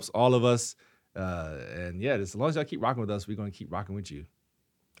 It helps all of us. And yeah, as long as y'all keep rocking with us, we're going to keep rocking with you.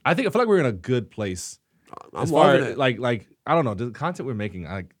 I feel like we're in a good place. I'm loving it. I don't know, the content we're making,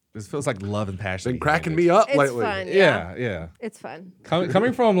 this feels like love and passion. Been cracking me up lately. It's fun. Yeah. It's fun.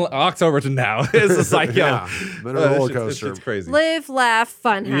 Coming from October to now, it's just like, been a roller coaster. It's crazy. Live, laugh,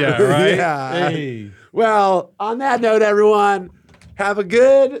 fun house. Yeah, right? Yeah. Hey. Well, on that note, everyone, have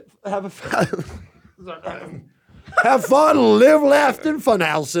fun, live, laugh, and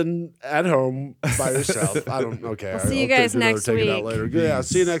funhousing at home by yourself. Okay. We'll see you guys next week. Later. Yeah,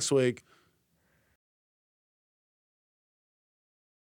 see you next week.